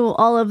 she knew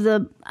all of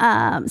the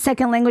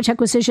second language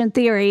acquisition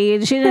theory.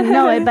 She didn't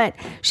know it, but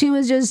she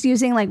was just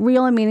using like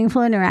real and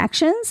meaningful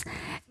interactions.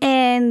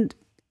 And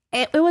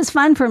it was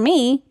fun for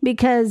me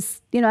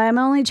because, I'm an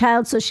only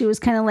child. So she was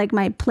kind of like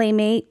my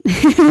playmate,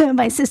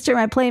 my sister,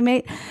 my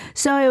playmate.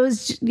 So it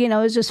was, it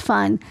was just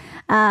fun.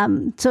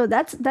 So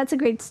that's a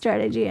great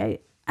strategy.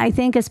 I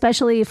think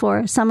especially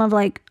for some of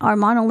like our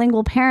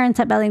monolingual parents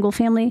at bilingual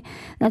family,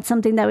 that's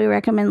something that we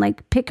recommend,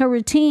 like pick a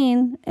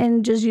routine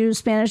and just use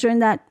Spanish during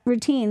that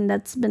routine.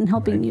 That's been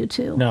helping you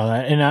too. No,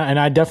 and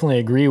I definitely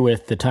agree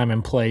with the time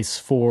and place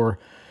for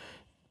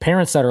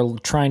parents that are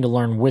trying to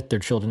learn with their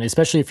children,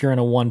 especially if you're in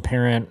a one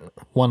parent,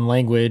 one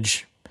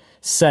language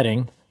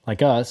setting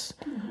like us.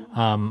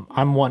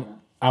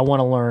 I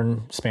want to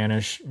learn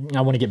Spanish.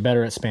 I want to get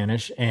better at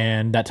Spanish.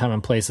 And that time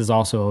and place is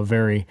also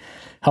very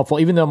helpful,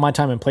 even though my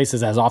time and place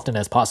is as often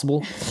as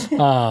possible.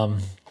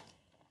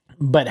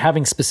 But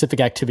having specific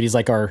activities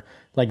like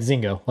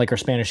Zingo, like our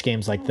Spanish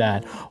games like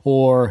that,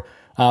 or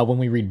when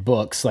we read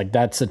books, like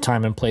that's a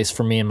time and place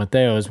for me and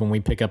Mateo is when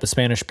we pick up a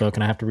Spanish book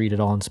and I have to read it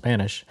all in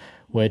Spanish,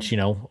 which,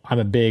 I'm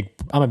a big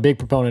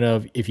proponent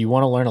of. If you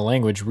want to learn a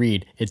language,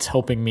 read. It's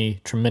helping me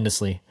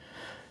tremendously.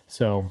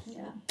 So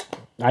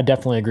I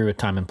definitely agree with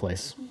time and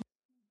place.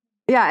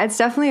 Yeah, it's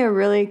definitely a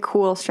really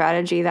cool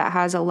strategy that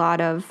has a lot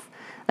of,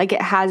 it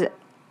has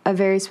a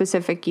very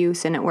specific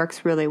use and it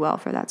works really well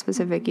for that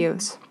specific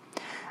use.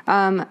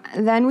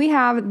 Then we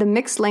have the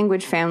mixed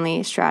language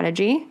family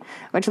strategy,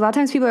 which a lot of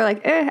times people are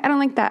like, I don't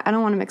like that. I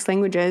don't want to mix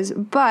languages.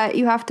 But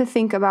you have to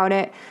think about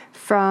it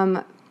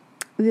from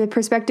the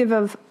perspective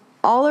of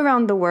all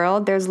around the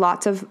world. There's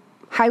lots of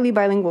highly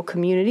bilingual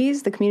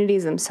communities. The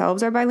communities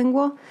themselves are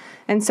bilingual.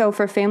 And so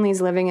for families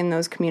living in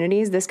those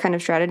communities, this kind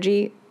of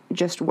strategy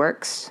just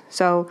works.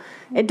 So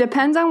it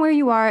depends on where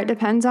you are. It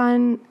depends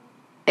on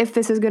if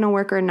this is going to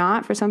work or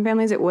not. For some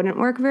families, it wouldn't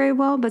work very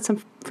well, but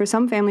for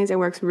some families, it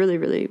works really,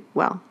 really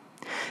well.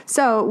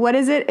 So what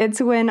is it?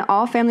 It's when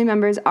all family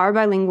members are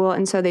bilingual,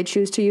 and so they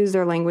choose to use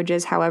their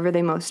languages however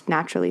they most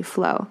naturally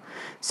flow.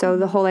 So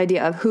the whole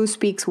idea of who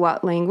speaks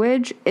what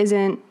language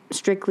isn't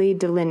strictly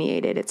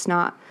delineated. It's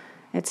not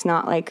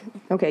like,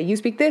 okay, you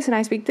speak this and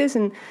I speak this,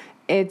 and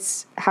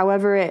it's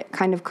however it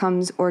kind of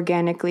comes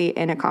organically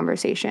in a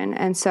conversation.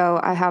 And so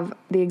I have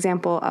the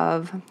example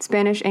of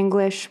Spanish,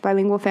 English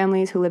bilingual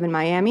families who live in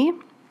Miami,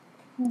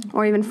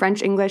 or even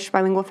French, English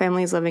bilingual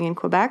families living in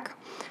Quebec.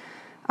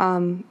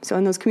 So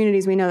in those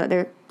communities, we know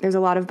that there's a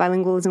lot of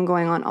bilingualism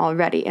going on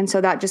already. And so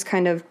that just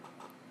kind of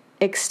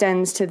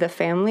extends to the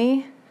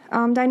family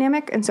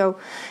dynamic. And so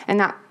in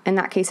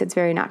that case, it's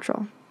very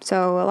natural.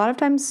 So a lot of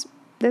times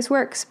this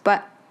works.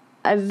 But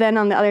then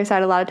on the other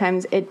side, a lot of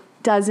times it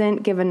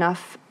doesn't give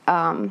enough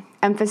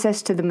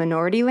emphasis to the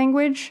minority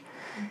language.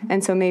 Mm-hmm.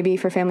 And so maybe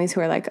for families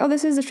who are like, oh,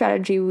 this is the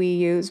strategy we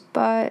use,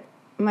 but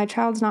my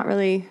child's not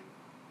really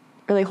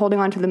really holding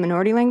on to the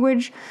minority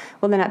language,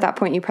 well, then at that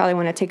point, you probably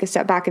want to take a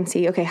step back and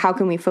see, okay, how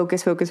can we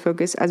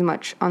focus as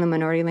much on the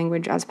minority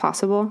language as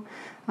possible?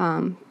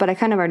 But I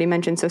kind of already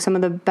mentioned, so some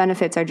of the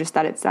benefits are just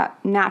that it's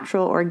that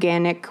natural,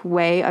 organic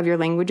way of your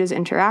languages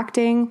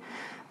interacting.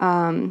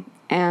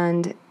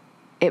 And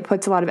it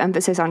puts a lot of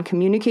emphasis on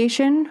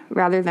communication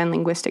rather than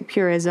linguistic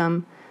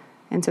purism.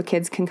 And so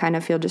kids can kind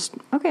of feel just,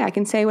 okay, I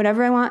can say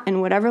whatever I want in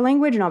whatever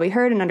language and I'll be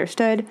heard and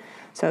understood.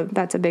 So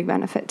that's a big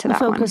benefit to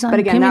that one. Focus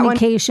on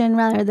communication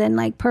rather than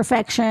like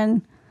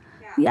perfection.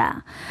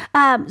 Yeah.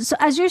 So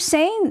as you're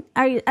saying,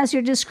 as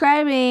you're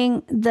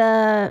describing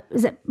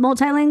is it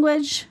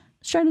multi-language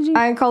strategy?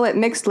 I call it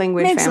mixed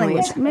language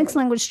family. Mixed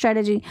language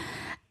strategy.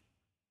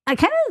 I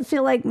kind of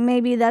feel like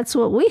maybe that's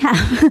what we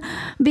have.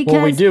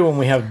 Because we do when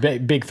we have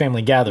big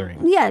family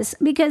gatherings. Yes,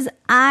 because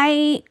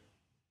I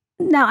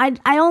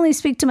only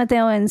speak to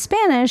Mateo in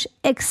Spanish,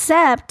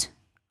 except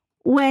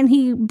when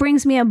he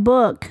brings me a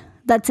book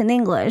that's in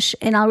English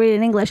and I'll read it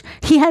in English.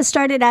 He has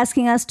started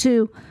asking us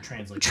to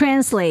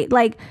translate.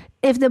 Like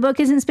if the book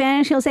is in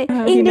Spanish, he'll say,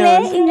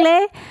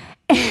 Inglés.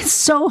 It's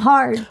so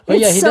hard. Oh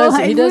yeah, he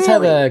does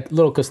have a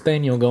little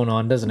costeño going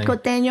on, doesn't he?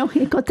 Costeño.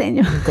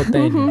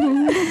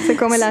 Se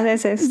come las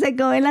heces.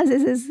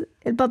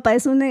 El papá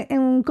es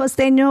un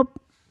costeño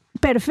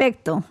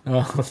perfecto.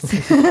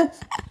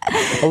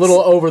 A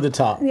little over the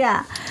top.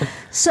 Yeah.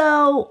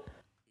 So,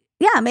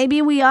 yeah,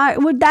 maybe we are.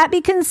 Would that be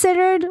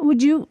considered?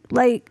 Would you,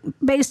 like,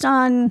 based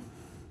on...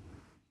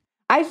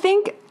 I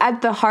think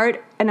at the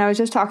heart, and I was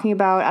just talking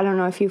about, I don't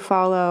know if you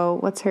follow,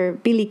 what's her,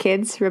 Billy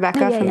Kids,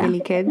 Rebecca from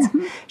Billy Kids.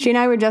 She and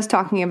I were just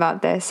talking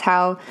about this,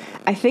 how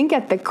I think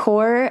at the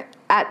core,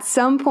 at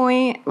some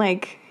point,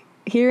 like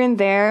here and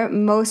there,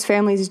 most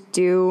families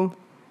do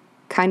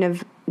kind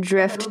of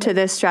drift to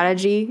this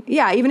strategy.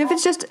 Yeah, even if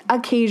it's just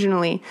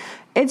occasionally.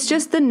 It's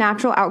just the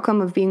natural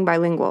outcome of being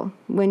bilingual.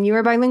 When you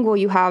are bilingual,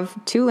 you have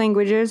two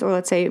languages, or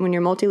let's say when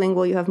you're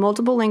multilingual, you have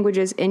multiple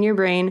languages in your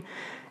brain.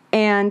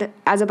 And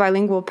as a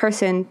bilingual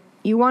person,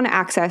 you want to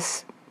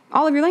access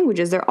all of your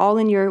languages. They're all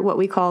in your what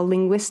we call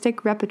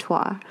linguistic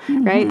repertoire,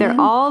 right? They're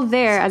all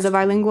there as a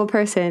bilingual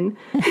person.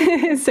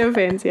 It's so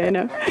fancy, I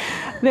know.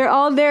 They're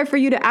all there for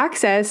you to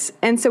access.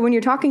 And so when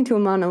you're talking to a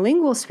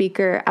monolingual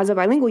speaker, as a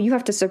bilingual, you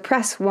have to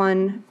suppress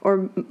one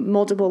or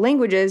multiple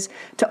languages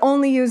to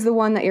only use the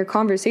one that your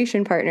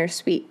conversation partner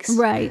speaks.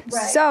 Right.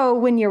 So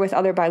when you're with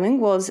other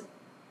bilinguals,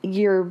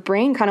 your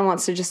brain kind of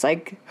wants to just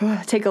like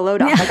take a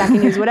load off. Like I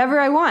can use whatever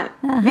I want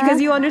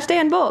because you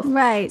understand both.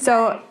 Right.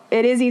 So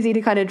it is easy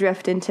to kind of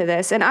drift into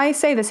this. And I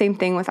say the same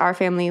thing with our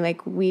family.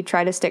 Like we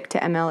try to stick to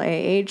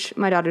MLAH.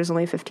 My daughter's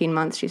only 15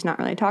 months. She's not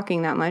really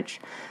talking that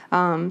much.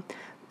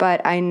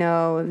 But I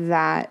know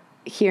that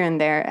here and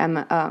there,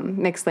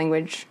 mixed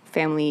language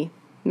family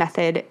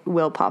method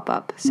will pop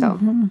up. So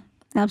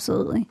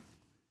Absolutely.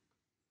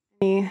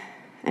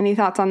 Any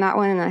thoughts on that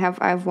one? And I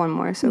have one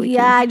more. So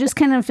I just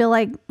kind of feel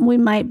like we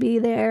might be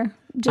there.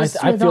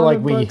 Just I with feel all like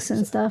the books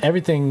and stuff.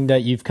 Everything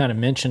that you've kind of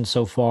mentioned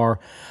so far,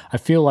 I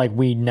feel like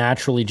we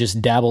naturally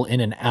just dabble in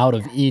and out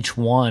of each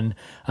one.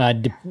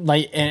 And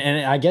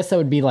I guess that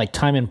would be like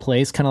time and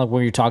place, kind of like what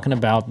you're talking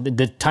about.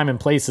 The time and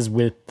place is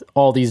with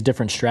all these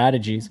different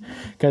strategies.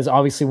 Because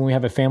obviously when we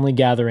have a family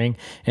gathering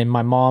and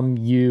my mom,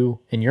 you,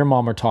 and your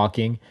mom are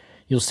talking,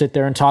 you'll sit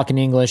there and talk in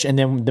English, and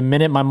then the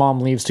minute my mom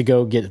leaves to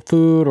go get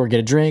food or get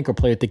a drink or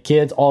play with the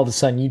kids, all of a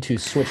sudden you two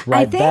switch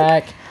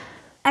back.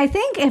 I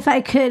think if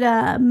I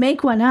could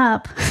make one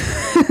up,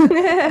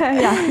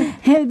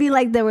 it would be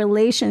like the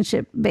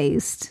relationship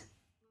based,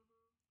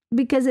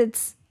 because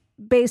it's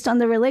based on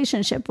the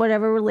relationship,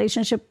 whatever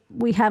relationship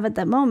we have at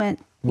that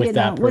moment with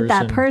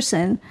that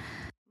person.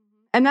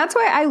 And that's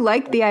why I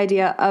like the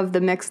idea of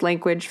the mixed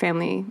language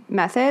family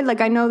method.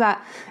 Like I know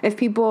that if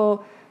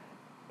people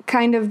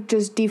kind of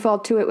just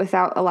default to it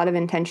without a lot of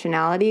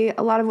intentionality,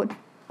 a lot of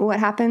what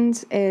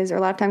happens is, or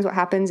a lot of times what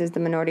happens is the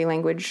minority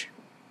language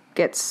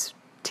gets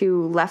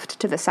left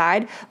to the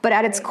side. But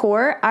at its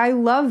core, I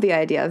love the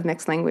idea of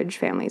mixed language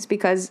families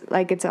because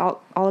like it's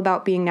all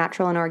about being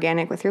natural and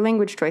organic with your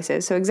language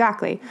choices. So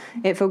exactly,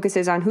 it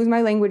focuses on who's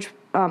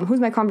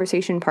my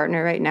conversation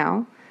partner right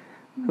now,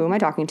 who am I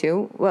talking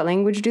to, what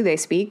language do they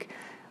speak,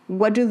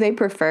 what do they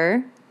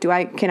prefer,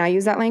 can I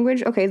use that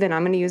language? Okay, then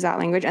I'm going to use that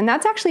language. And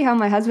that's actually how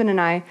my husband and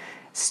I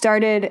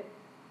started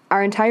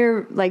our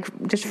entire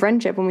like just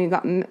friendship when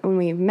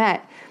we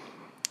met.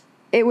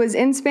 It was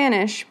in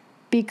Spanish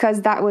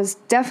because that was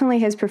definitely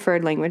his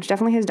preferred language,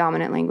 definitely his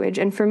dominant language.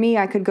 And for me,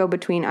 I could go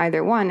between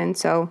either one. And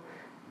so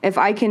if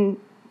I can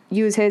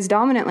use his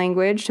dominant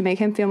language to make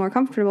him feel more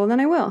comfortable, then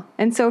I will.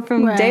 And so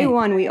from day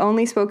one, we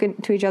only spoke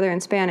to each other in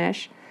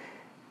Spanish.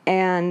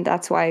 And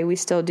that's why we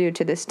still do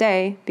to this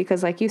day,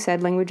 because like you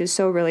said, language is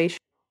so relational.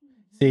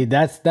 See,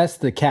 that's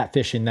the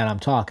catfishing that I'm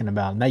talking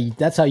about.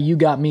 That's how you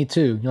got me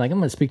too. You're like, I'm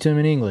going to speak to him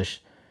in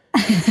English.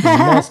 You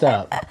messed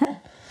up.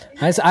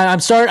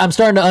 I'm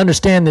starting to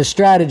understand this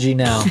strategy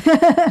now.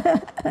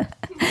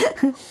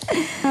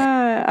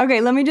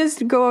 Okay, let me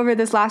just go over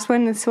this last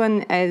one. This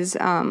one is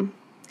a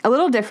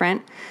little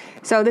different.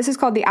 So this is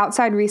called the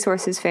outside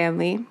resources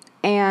family.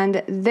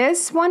 And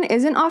this one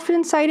isn't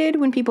often cited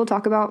when people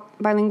talk about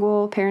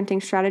bilingual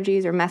parenting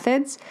strategies or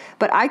methods,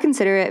 but I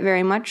consider it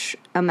very much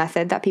a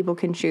method that people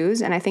can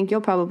choose. And I think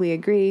you'll probably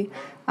agree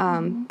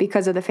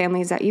because of the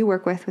families that you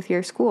work with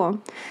your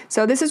school.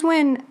 So this is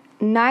when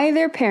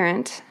neither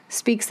parent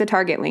speaks the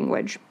target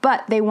language,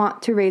 but they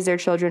want to raise their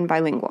children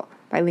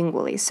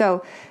bilingually.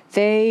 So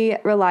they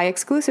rely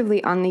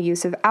exclusively on the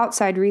use of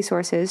outside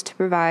resources to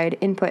provide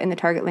input in the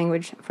target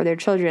language for their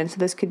children. So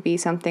this could be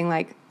something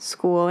like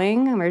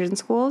schooling, immersion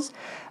schools.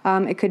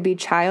 It could be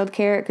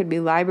childcare. It could be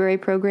library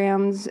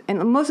programs. And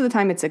most of the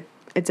time it's a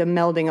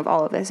melding of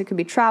all of this. It could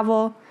be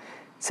travel,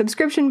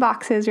 subscription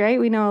boxes, right?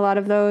 We know a lot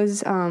of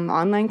those,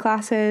 online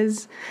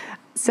classes.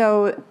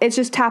 So it's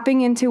just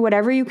tapping into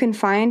whatever you can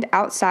find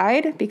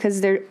outside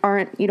because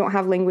you don't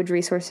have language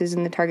resources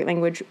in the target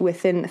language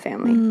within the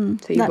family.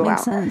 So you that go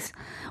makes out. sense.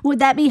 Would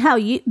that be how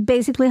you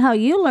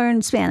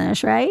learned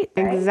Spanish, right?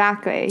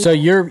 Exactly. So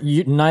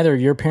neither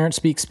of your parents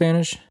speak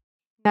Spanish?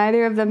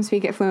 Neither of them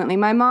speak it fluently.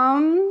 My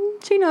mom,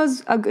 she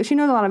knows a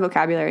lot of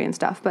vocabulary and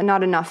stuff, but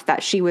not enough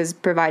that she was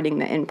providing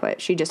the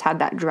input. She just had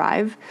that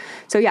drive.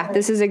 So yeah,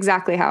 this is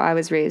exactly how I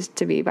was raised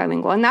to be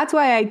bilingual. And that's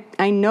why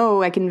I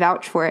know I can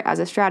vouch for it as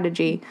a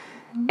strategy.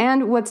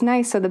 And what's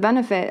nice, so the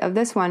benefit of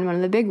this one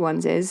of the big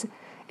ones is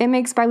it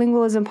makes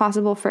bilingualism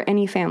possible for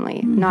any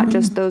family, not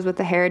just those with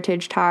a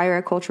heritage tie or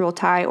a cultural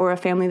tie or a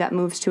family that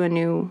moves to a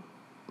new,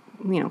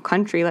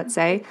 country, let's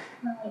say.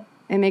 Right.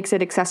 It makes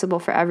it accessible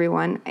for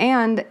everyone.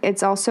 And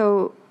it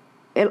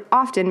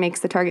often makes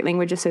the target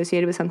language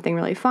associated with something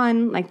really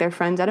fun, like their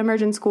friends at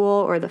immersion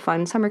school or the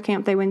fun summer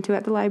camp they went to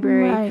at the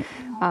library. Right.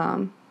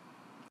 And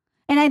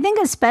I think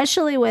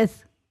especially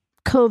with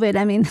COVID,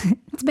 I mean,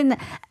 it's been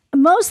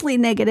mostly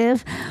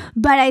negative,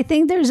 but I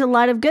think there's a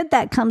lot of good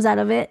that comes out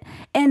of it.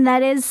 And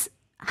that is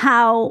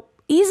how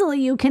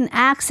easily you can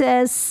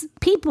access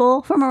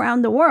people from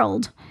around the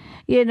world,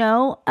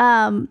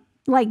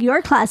 like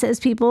your classes,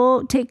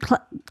 people take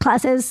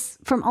classes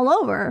from all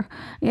over,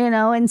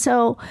 and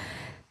so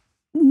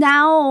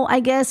now I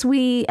guess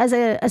we as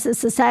a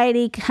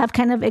society have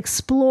kind of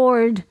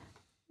explored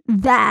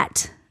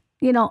that,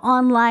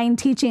 online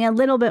teaching a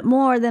little bit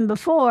more than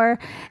before.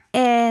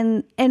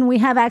 And we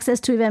have access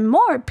to even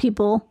more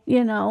people,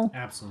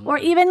 Absolutely. Or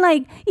even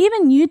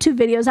YouTube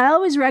videos. I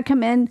always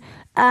recommend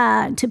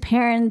to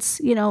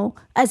parents,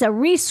 as a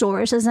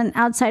resource, as an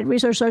outside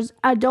resource, or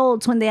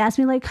adults, when they ask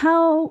me like,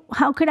 how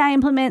could I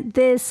implement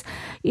this,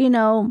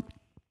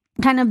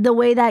 kind of the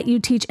way that you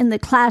teach in the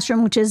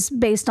classroom, which is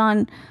based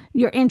on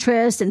your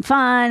interest and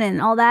fun and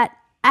all that,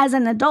 as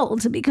an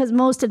adult, because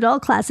most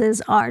adult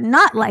classes are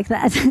not like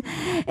that.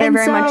 They're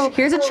very much,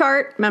 here's a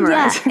chart,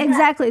 memorize. Yeah,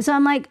 exactly. So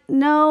I'm like,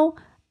 no,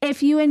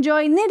 if you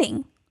enjoy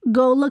knitting,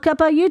 go look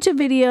up a YouTube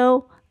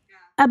video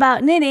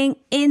about knitting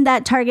in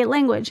that target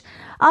language.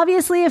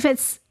 Obviously,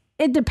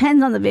 it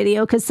depends on the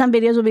video, because some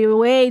videos will be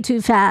way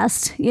too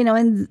fast,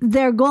 and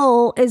their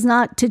goal is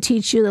not to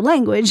teach you the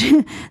language.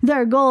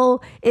 Their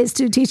goal is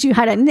to teach you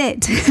how to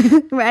knit,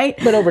 right?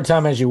 But over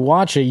time, as you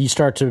watch it, you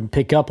start to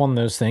pick up on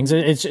those things.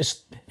 It's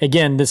just,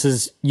 again, this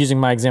is using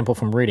my example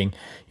from reading.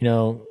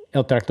 El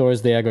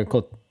Tractores de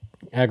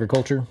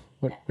Agriculture.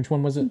 Which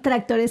one was it?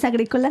 Tractores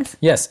Agrícolas.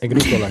 Yes,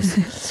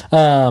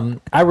 Agrícolas.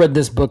 I read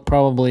this book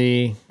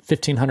probably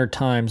 1,500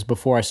 times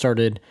before I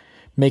started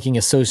making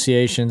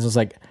associations. It was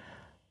like,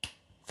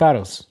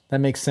 faros, that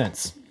makes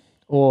sense.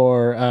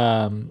 Or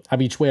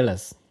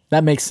habichuelas,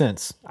 that makes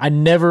sense.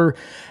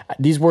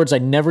 These words I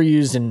never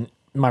used in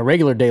my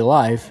regular day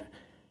life,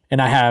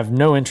 and I have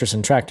no interest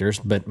in tractors,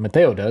 but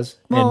Mateo does.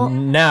 Well,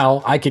 and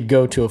now I could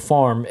go to a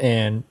farm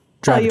and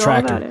drive a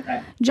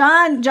tractor.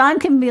 John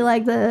can be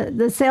like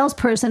the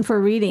salesperson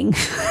for reading.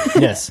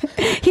 Yes.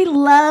 He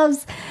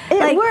loves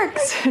it.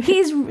 Works.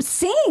 He's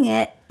seeing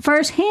it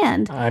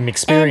firsthand. I'm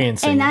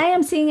experiencing and I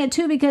am seeing it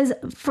too, because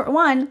for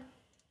one,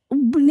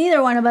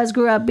 neither one of us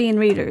grew up being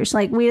readers.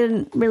 Like, we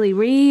didn't really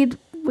read.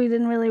 We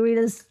didn't really read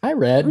as... I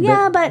read.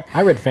 Yeah, but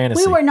I read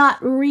fantasy. We were not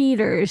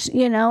readers,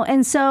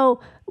 and so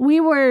we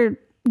were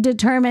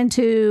determined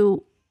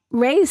to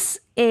raise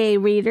a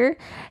reader.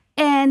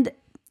 And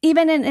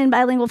even in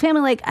bilingual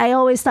family, like, I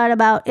always thought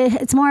about it,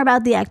 it's more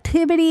about the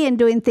activity and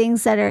doing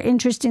things that are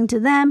interesting to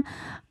them.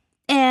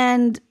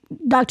 And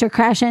Dr.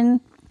 Krashen,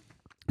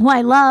 who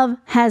I love,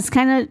 has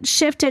kind of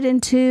shifted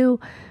into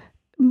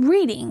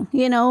reading,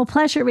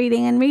 pleasure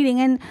reading.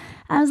 And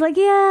I was like,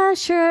 yeah,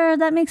 sure,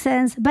 that makes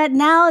sense. But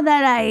now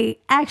that I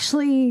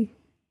actually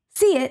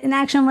see it in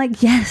action, I'm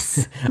like,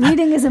 yes,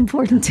 reading is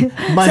important too.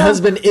 My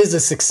husband is a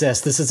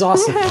success. This is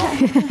awesome.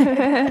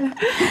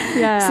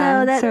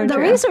 Yeah. So the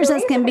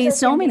resources can be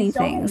so many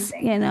things,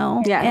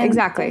 Yeah,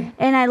 exactly.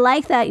 And I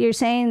like that you're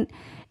saying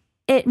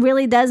it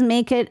really does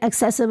make it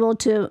accessible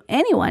to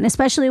anyone,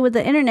 especially with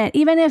the internet.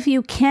 Even if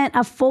you can't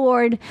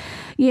afford,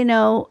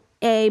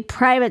 a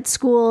private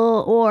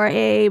school or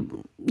a,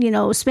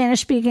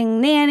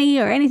 Spanish-speaking nanny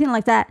or anything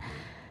like that,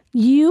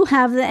 you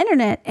have the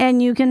internet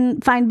and you can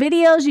find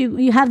videos.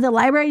 You have the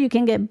library. You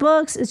can get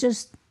books. It's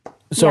just...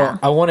 So yeah.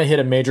 I want to hit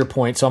a major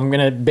point. So I'm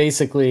going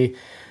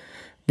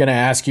to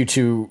ask you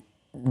to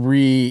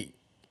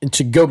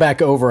to go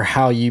back over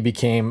how you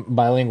became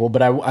bilingual,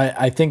 but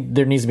I think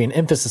there needs to be an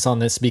emphasis on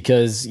this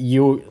because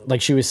you,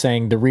 like she was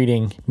saying, the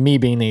reading, me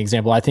being the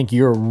example, I think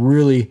you're a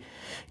really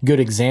good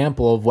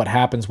example of what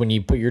happens when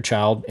you put your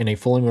child in a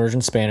full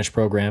immersion Spanish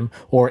program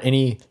or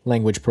any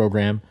language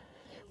program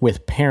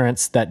with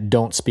parents that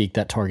don't speak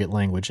that target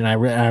language. And I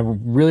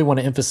really want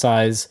to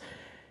emphasize,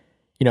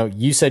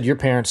 you said your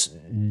parents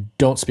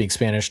don't speak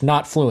Spanish,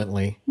 not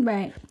fluently.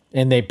 Right.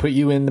 And they put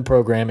you in the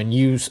program and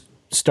you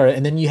started,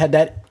 and then you had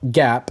that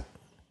gap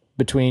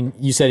between,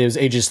 you said it was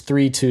ages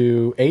 3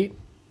 to 8.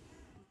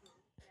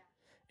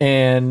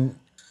 And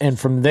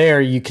from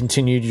there you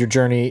continued your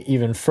journey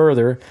even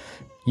further.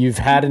 You've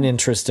had an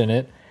interest in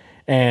it,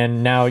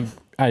 and now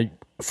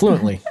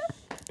fluently,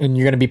 and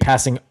you're going to be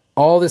passing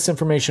all this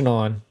information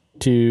on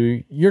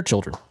to your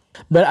children.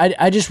 But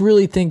I just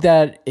really think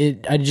that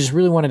I just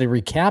really wanted to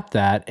recap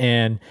that,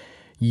 and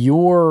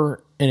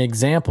you're an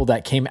example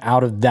that came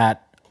out of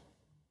that,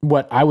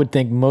 what I would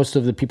think most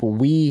of the people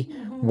we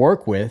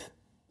work with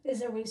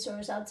is a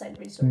resource, outside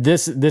resource.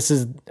 This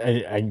is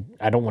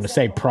I don't want to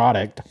say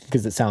product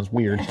because it sounds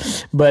weird,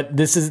 but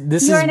this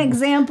is You're an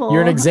example.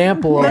 You're an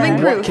example of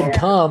Living what proof. can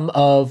come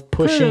of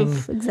pushing.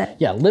 Proof, exactly.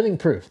 Yeah, living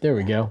proof. There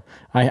we go.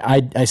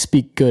 I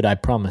speak good, I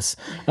promise.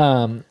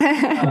 But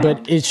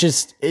it's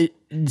just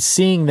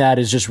seeing that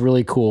is just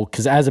really cool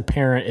because as a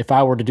parent, if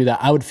I were to do that,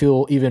 I would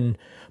feel even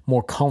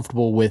more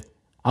comfortable with,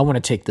 I want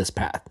to take this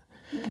path.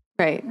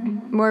 Right.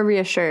 More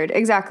reassured.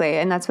 Exactly.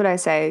 And that's what I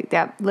say.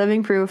 Yeah.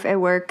 Living proof. It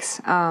works.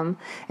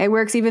 It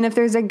works even if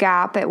there's a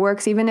gap. It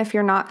works even if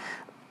you're not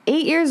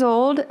 8 years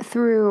old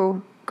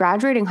through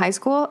graduating high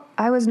school.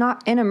 I was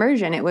not in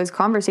immersion. It was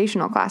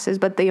conversational classes,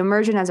 but the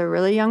immersion as a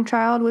really young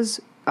child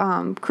was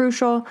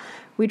crucial.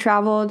 We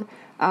traveled.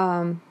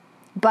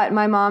 But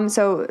my mom,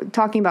 so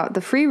talking about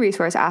the free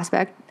resource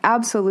aspect,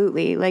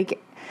 absolutely.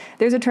 Like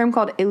there's a term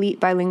called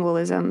elite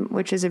bilingualism,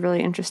 which is a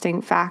really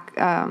interesting fact,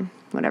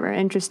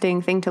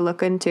 interesting thing to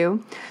look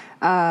into.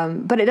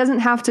 But it doesn't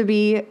have to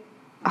be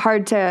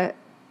hard to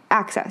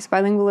access.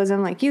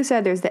 Bilingualism, like you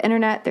said, there's the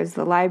internet, there's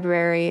the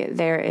library,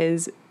 there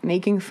is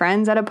making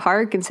friends at a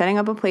park and setting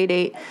up a play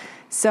date.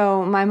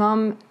 So my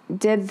mom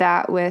did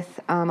that with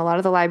a lot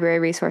of the library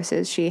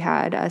resources. She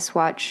had us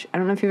watch, I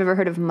don't know if you've ever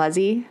heard of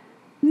Muzzy.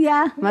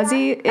 Yeah.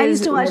 Muzzy is... I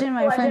used to watch it in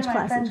my French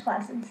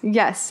classes.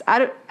 Yes.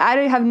 I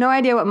have no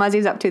idea what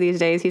Muzzy's up to these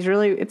days.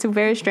 It's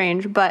very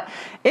strange, but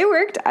it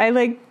worked.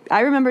 I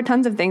remember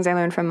tons of things I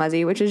learned from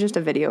Muzzy, which is just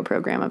a video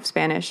program of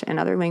Spanish and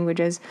other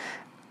languages.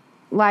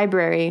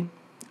 Library,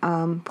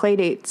 play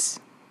dates,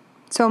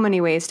 so many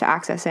ways to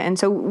access it. And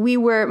so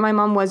my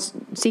mom was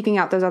seeking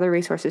out those other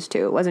resources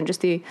too. It wasn't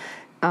just the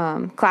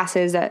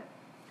classes and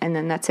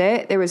then that's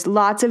it. There was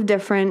lots of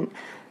different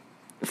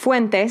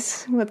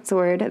fuentes, what's the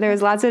word? There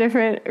was lots of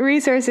different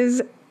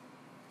resources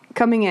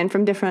coming in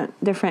from different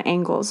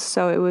angles.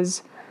 So it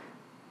was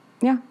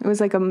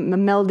like a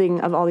melding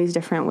of all these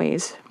different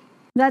ways.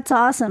 That's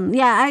awesome.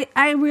 Yeah,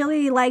 I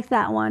really like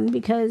that one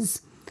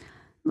because,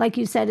 like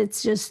you said,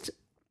 it's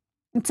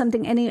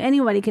something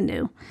anybody can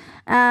do.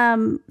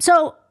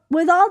 So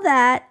with all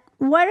that,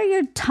 what are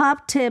your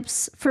top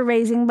tips for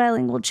raising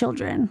bilingual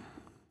children?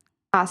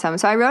 Awesome.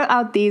 So I wrote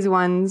out these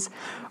ones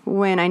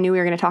when I knew we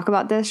were going to talk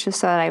about this, just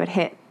so that I would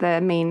hit the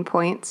main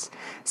points.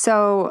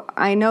 So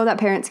I know that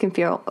parents can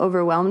feel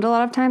overwhelmed a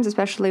lot of times,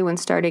 especially when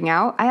starting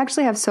out. I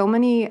actually have so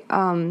many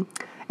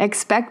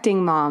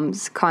expecting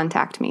moms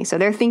contact me. So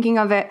they're thinking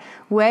of it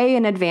way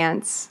in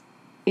advance.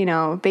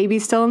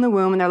 Baby's still in the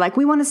womb, and they're like,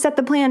 we want to set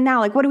the plan now.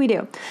 Like, what do we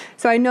do?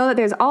 So I know that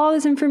there's all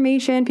this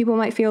information. People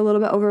might feel a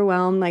little bit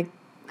overwhelmed. Like,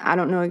 I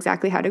don't know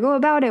exactly how to go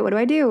about it. What do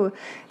I do?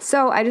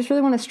 So I just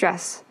really want to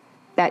stress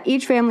that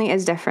each family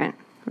is different,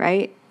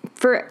 right?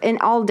 In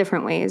all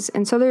different ways.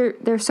 And so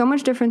there's so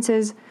much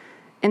differences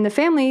in the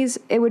families,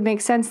 it would make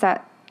sense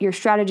that your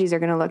strategies are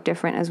going to look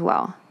different as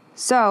well.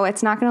 So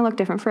it's not going to look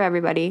different for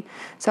everybody.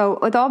 So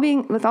with all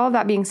of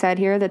that being said,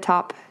 here are the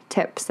top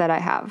tips that I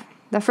have.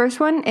 The first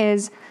one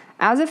is,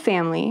 as a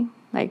family,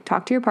 like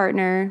talk to your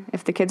partner.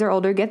 If the kids are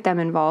older, get them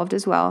involved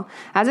as well.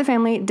 As a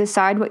family,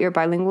 decide what your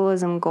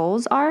bilingualism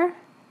goals are,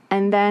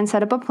 and then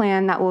set up a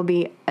plan that will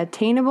be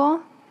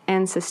attainable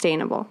and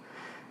sustainable.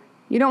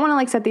 You don't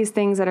want to set these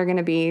things that are going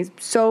to be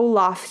so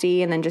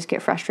lofty and then just get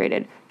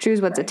frustrated.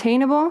 Choose what's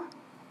attainable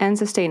and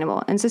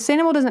sustainable. And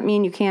sustainable doesn't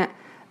mean you can't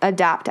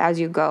adapt as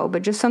you go,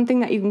 but just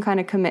something that you can kind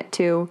of commit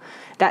to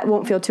that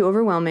won't feel too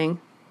overwhelming.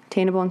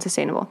 Attainable and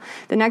sustainable.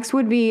 The next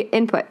would be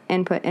input.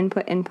 Just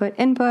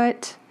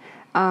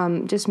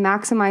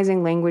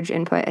maximizing language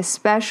input,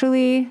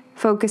 especially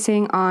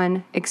focusing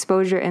on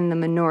exposure in the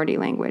minority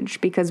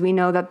language, because we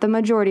know that the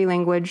majority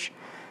language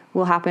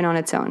will happen on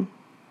its own.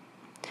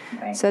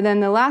 Right. So then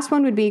the last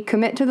one would be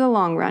commit to the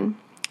long run.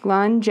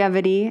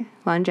 Longevity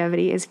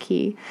is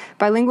key.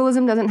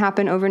 Bilingualism doesn't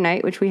happen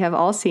overnight, which we have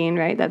all seen,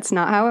 right? That's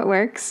not how it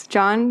works.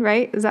 John,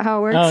 right? Is that how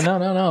it works?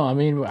 No. I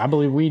mean, I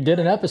believe we did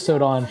an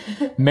episode on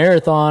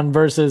marathon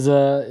versus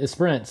a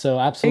sprint. So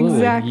absolutely,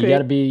 exactly.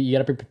 You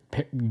got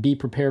to be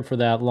prepared for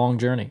that long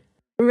journey.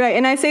 Right.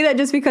 And I say that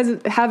just because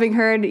having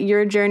heard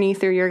your journey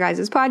through your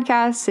guys'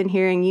 podcasts and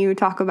hearing you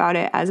talk about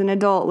it as an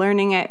adult,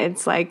 learning it,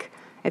 it's like,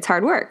 it's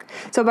hard work.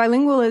 So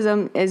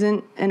bilingualism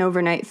isn't an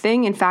overnight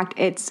thing. In fact,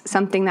 it's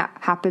something that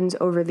happens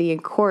over the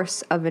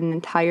course of an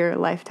entire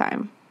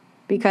lifetime.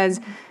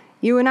 Because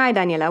you and I,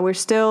 Daniela, we're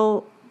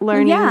still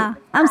learning. Yeah,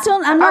 I'm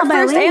not bilingual.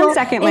 First and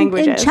second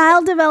languages. In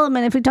child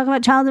development, if we talk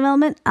about child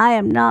development, I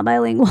am not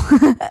bilingual.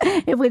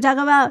 If we talk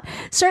about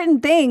certain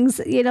things,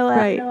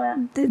 right.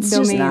 It's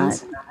Domains. Just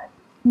not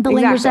the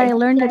language that I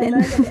learned it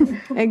in.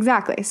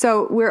 Exactly.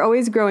 So we're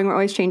always growing, we're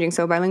always changing.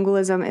 So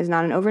bilingualism is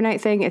not an overnight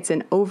thing. It's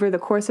an over the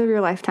course of your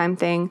lifetime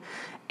thing.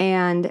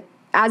 And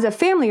as a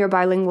family, your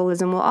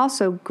bilingualism will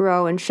also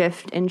grow and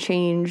shift and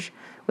change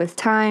with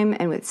time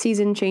and with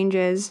season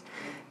changes.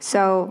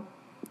 So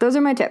those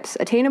are my tips.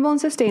 Attainable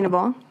and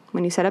sustainable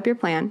when you set up your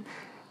plan.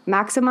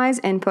 Maximize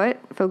input,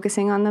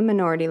 focusing on the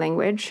minority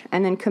language,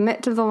 and then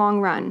commit to the long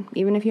run.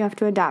 Even if you have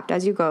to adapt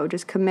as you go,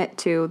 just commit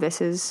to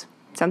this is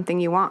something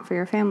you want for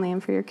your family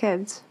and for your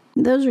kids.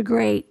 Those are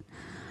great.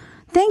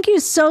 Thank you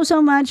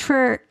so much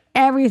for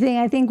everything.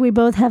 I think we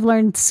both have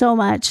learned so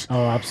much.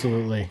 Oh,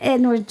 absolutely.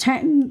 And we're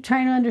trying to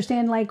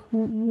understand like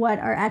what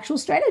our actual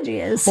strategy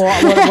is.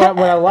 Well,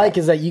 what I like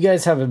is that you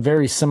guys have a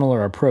very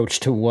similar approach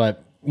to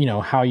what,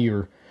 how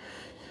you're,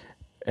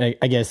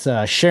 I guess,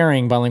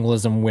 sharing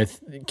bilingualism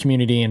with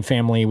community and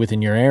family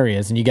within your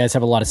areas. And you guys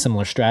have a lot of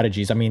similar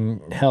strategies. I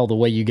mean, hell, the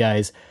way you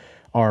guys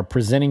are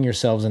presenting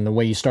yourselves and the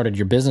way you started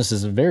your business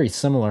is very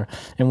similar.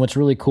 And what's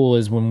really cool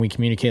is when we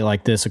communicate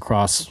like this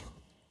across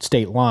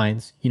state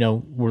lines,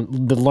 we're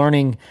the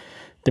learning,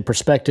 the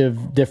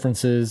perspective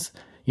differences,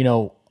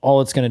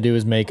 all it's going to do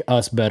is make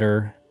us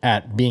better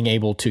at being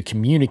able to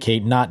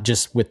communicate, not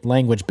just with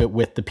language, but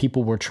with the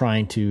people we're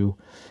trying to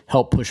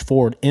help push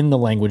forward in the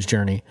language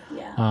journey.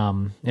 Yeah.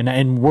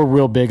 And we're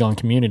real big on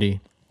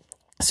community.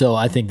 So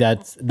I think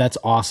that's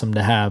awesome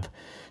to have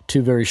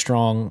two very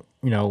strong,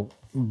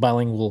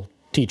 bilingual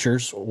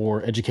teachers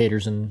or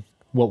educators in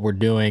what we're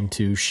doing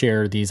to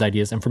share these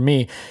ideas. And for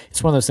me,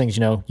 it's one of those things,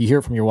 you hear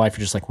it from your wife,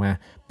 you're just like, meh.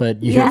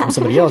 But you hear it from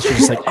somebody else, you're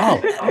just like,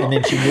 oh. And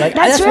then she'd be like,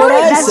 that's what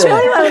I said. That's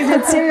really why we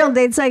did serial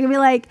dates. So I can be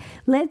like,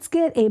 let's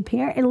get a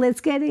parent and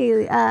let's get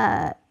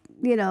a,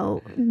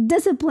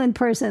 disciplined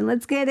person.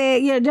 Let's get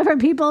a, different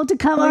people to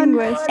come on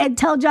and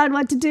tell John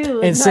what to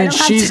do. And since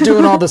she's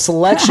doing all the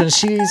selection,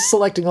 she's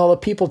selecting all the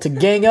people to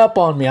gang up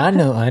on me. I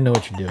know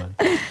what you're doing.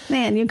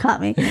 Man, you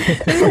caught me.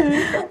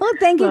 Well,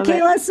 thank you,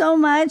 Kayla, so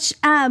much.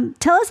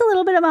 Tell us a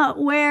little bit about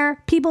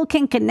where people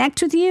can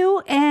connect with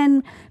you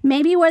and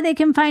maybe where they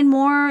can find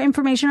more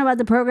information about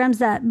the programs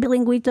that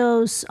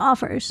Bilinguitos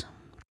offers.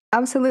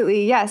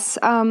 Absolutely, yes.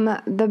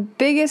 The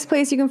biggest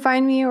place you can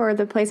find me, or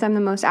the place I'm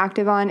the most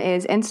active on,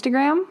 is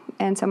Instagram.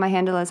 And so my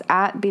handle is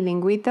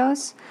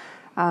 @Bilinguitos.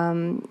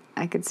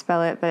 I could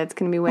spell it, but it's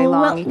going to be way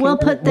long. We'll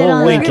put that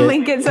on. You can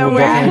link it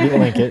somewhere. We'll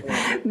link it.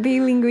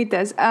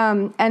 Bilinguitos.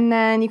 And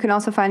then you can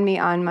also find me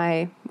on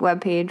my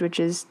webpage, which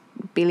is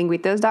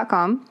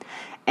bilinguitos.com.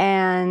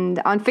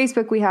 And on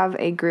Facebook, we have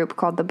a group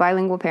called the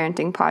Bilingual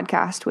Parenting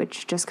Podcast,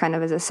 which just kind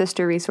of is a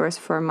sister resource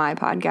for my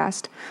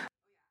podcast.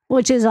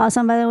 Which is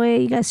awesome, by the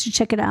way. You guys should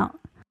check it out.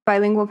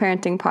 Bilingual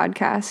Parenting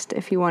Podcast,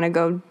 if you want to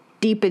go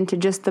deep into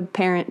just the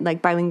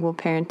bilingual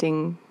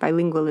parenting,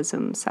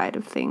 bilingualism side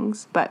of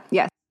things. But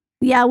yes.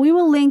 Yeah, we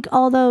will link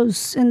all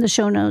those in the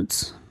show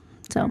notes.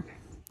 So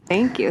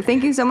thank you.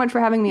 Thank you so much for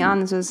having me on.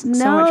 This was so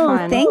much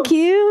fun. Thank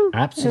you.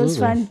 Absolutely. It was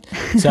fun.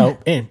 So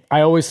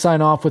I always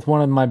sign off with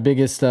one of my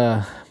biggest,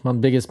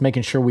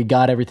 making sure we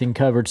got everything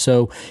covered.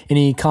 So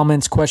any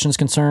comments, questions,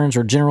 concerns,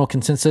 or general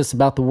consensus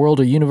about the world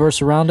or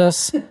universe around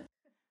us?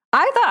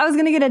 I thought I was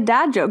going to get a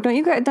dad joke. Don't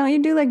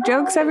you do like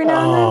jokes every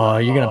now and then? Oh,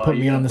 you're going to put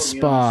me on the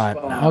spot.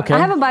 Okay. I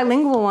have a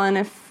bilingual one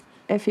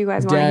if you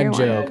guys want to hear one.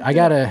 Dad joke.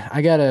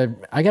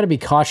 I gotta be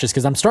cautious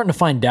because I'm starting to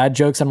find dad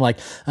jokes. I'm like,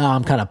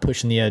 I'm kind of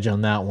pushing the edge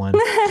on that one.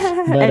 But,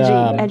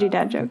 edgy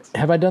dad jokes.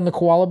 Have I done the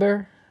koala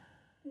bear?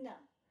 No.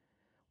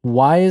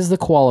 Why is the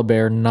koala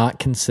bear not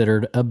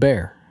considered a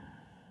bear?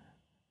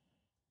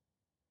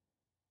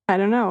 I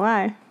don't know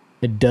why.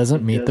 It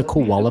doesn't meet the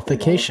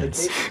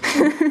qualifications.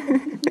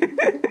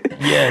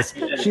 Yes,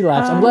 she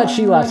laughs. I'm glad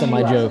she laughs at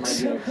my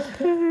jokes.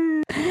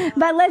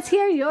 But let's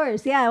hear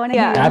yours. Yeah, I want to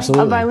hear yours.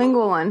 Absolutely. A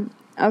bilingual one.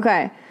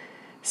 Okay.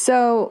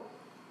 So,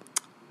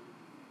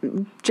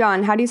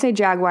 John, how do you say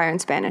jaguar in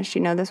Spanish? Do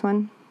you know this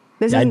one?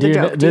 This isn't the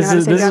joke. This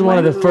is one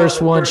of the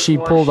first ones she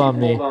pulled on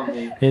me.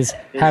 Is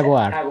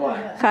jaguar.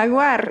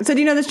 Jaguar. So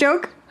do you know this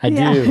joke? I do.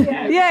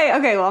 Yay.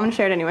 Okay, well, I'm going to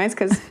share it anyways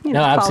because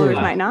followers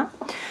might not.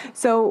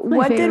 So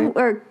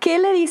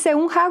 ¿qué le dice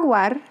un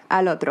jaguar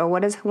al otro?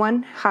 What does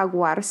one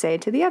jaguar say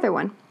to the other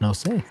one? No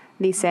sé.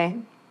 Dice,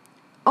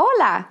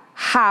 hola,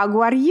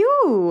 how are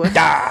you?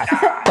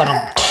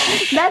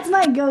 That's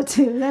my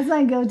go-to. That's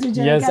my go-to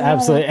joke. Yes,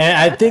 absolutely. And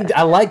I think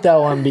I like that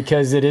one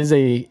because it is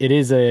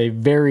a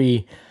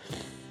very,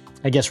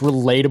 I guess,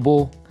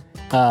 relatable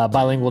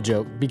bilingual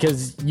joke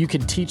because you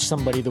could teach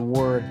somebody the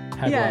word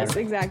jaguar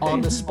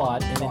on the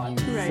spot and then you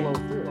flow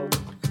through it.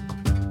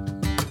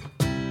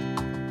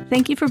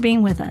 Thank you for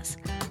being with us.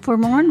 For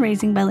more on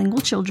raising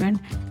bilingual children,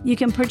 you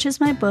can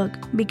purchase my book,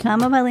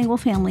 Become a Bilingual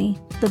Family,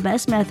 The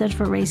Best Method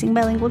for Raising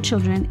Bilingual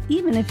Children,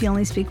 Even If You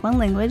Only Speak One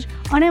Language,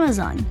 on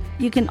Amazon.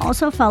 You can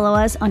also follow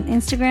us on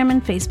Instagram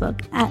and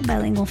Facebook at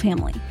Bilingual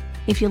Family.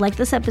 If you like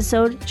this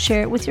episode,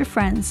 share it with your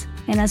friends.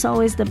 And as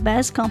always, the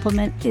best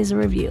compliment is a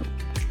review.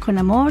 Con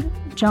amor,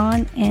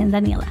 John and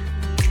Daniela.